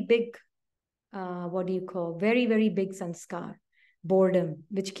very big, very, very big sanskar. Boredom,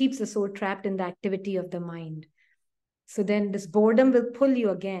 which keeps the soul trapped in the activity of the mind. So then this boredom will pull you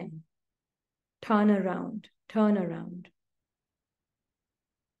again. Turn around, turn around.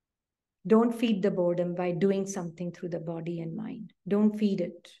 Don't feed the boredom by doing something through the body and mind. Don't feed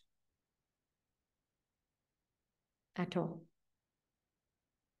it at all.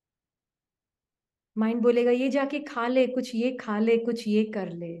 Mind बोलेगा ये जाके खा ले, कुछ ये खा ले, कुछ ये कर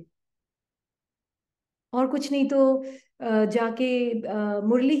ले, और कुछ नहीं तो जाके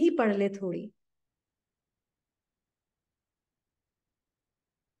मुरली ही पढ़ ले थोड़ी,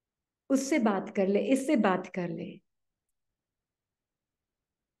 उससे बात कर ले, इससे बात कर ले.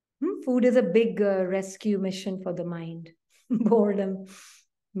 Food is a big rescue mission for the mind. Boredom,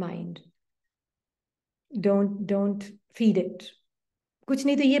 mind. Don't feed it. कुछ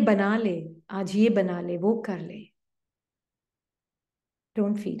नहीं तो ये बना ले, आज ये बना ले, वो कर ले.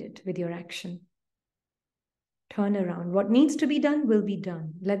 Don't feed it with your action. Turn around. What needs to be done will be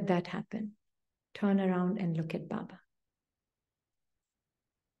done. Let that happen. Turn around and look at Baba.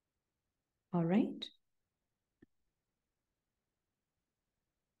 All right?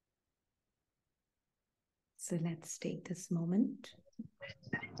 So let's take this moment.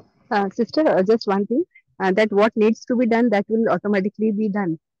 Sister, just one thing, that what needs to be done, that will automatically be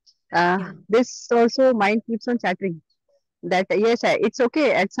done. This also mind keeps on chattering that yes, it's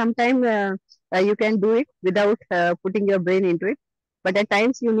okay. At some time, you can do it without putting your brain into it. But at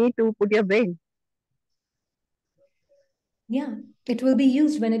times you need to put your brain. Yeah, it will be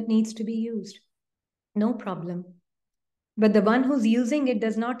used when it needs to be used. No problem. But the one who's using it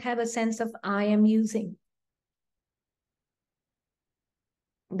does not have a sense of I am using.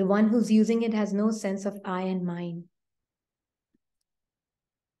 The one who's using it has no sense of I and mine.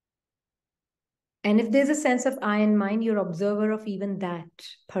 And if there's a sense of I and mine, you're observer of even that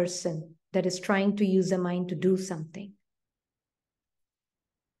person that is trying to use the mind to do something.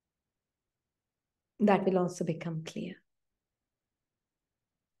 That will also become clear.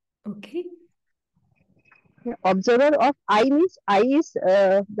 Okay. Observer of I means I is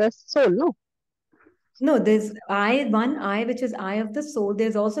the soul, no? No, there's I, one I, which is I of the soul.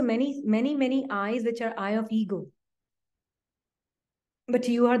 There's also many eyes, which are I of ego. But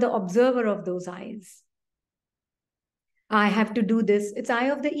you are the observer of those eyes. I have to do this. It's I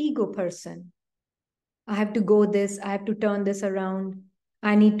of the ego person. I have to go this. I have to turn this around.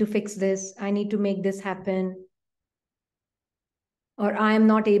 I need to fix this. I need to make this happen. Or I am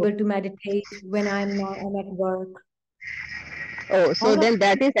not able to meditate when I'm at work. Oh, so All of then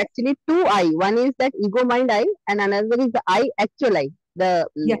that is actually two I. One is that ego mind I, and another is the I, actual I, the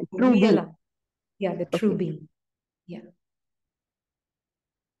yeah, true real being. I. Yeah, the true Okay. being. Yeah.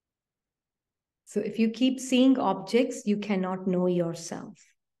 So if you keep seeing objects, you cannot know yourself.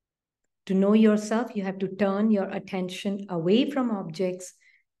 To know yourself, you have to turn your attention away from objects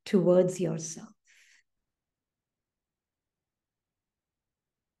towards yourself.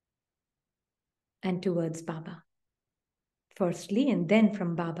 And towards Baba. Firstly, and then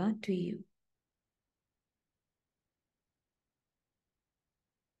from Baba to you.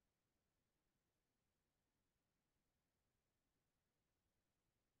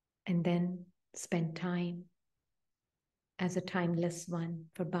 And then spend time as a timeless one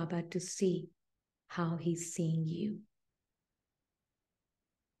for Baba to see how he's seeing you.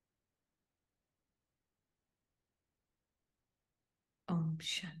 Om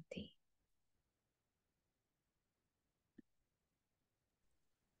Shanti.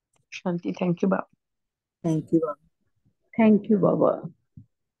 Shanti, thank you, Baba. Thank you, Baba. Thank you, Baba.